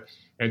is that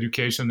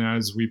education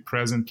as we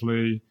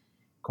presently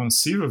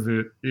conceive of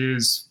it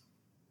is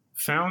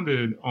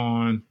founded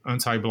on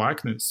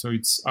anti-Blackness. So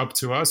it's up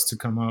to us to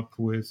come up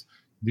with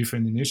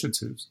different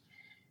initiatives.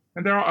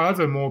 And there are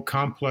other more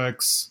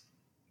complex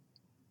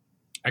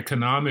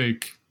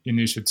economic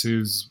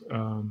initiatives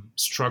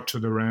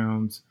structured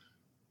around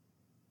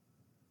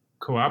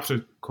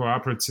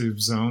cooperative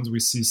zones. We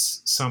see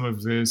some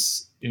of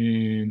this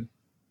in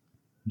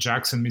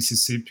Jackson,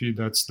 Mississippi.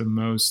 That's the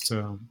most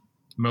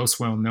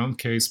well-known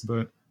case,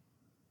 but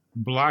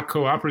Black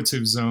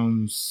cooperative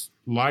zones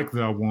like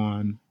that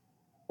one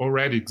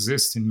already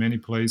exist in many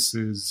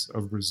places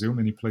of Brazil,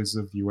 many places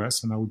of the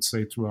US, and I would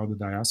say throughout the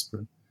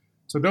diaspora.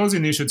 So those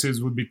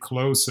initiatives would be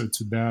closer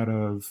to that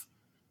of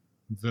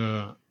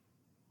the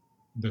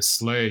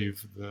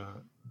slave,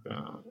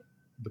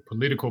 the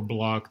political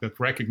bloc that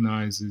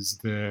recognizes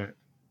that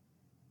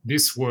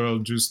this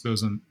world just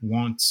doesn't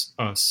want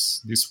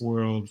us. This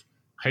world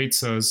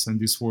hates us, and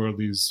this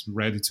world is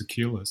ready to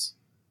kill us.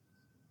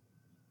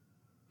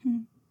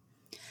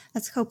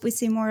 Let's hope we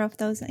see more of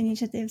those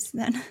initiatives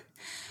then.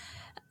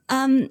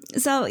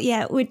 So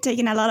yeah, we're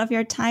taking a lot of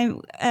your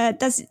time.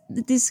 Does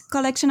this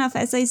collection of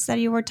essays that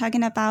you were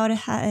talking about,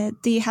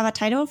 do you have a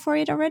title for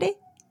it already?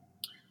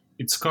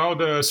 It's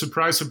called,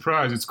 surprise,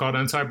 surprise, it's called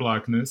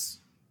Anti-Blackness.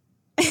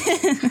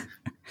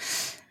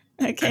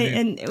 Okay,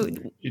 and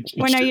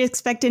when are you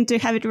expecting to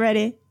have it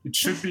ready? It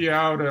should be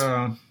out.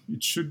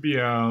 It should be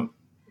out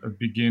at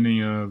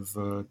beginning of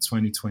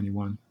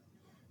 2021.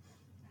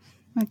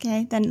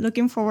 Okay, then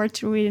looking forward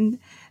to reading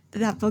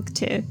that book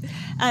too.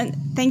 And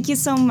thank you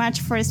so much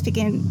for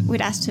speaking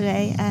with us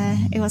today.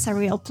 It was a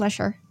real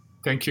pleasure.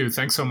 Thank you.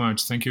 Thanks so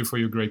much. Thank you for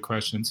your great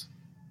questions.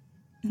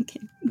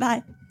 Okay,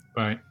 bye.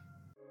 Bye.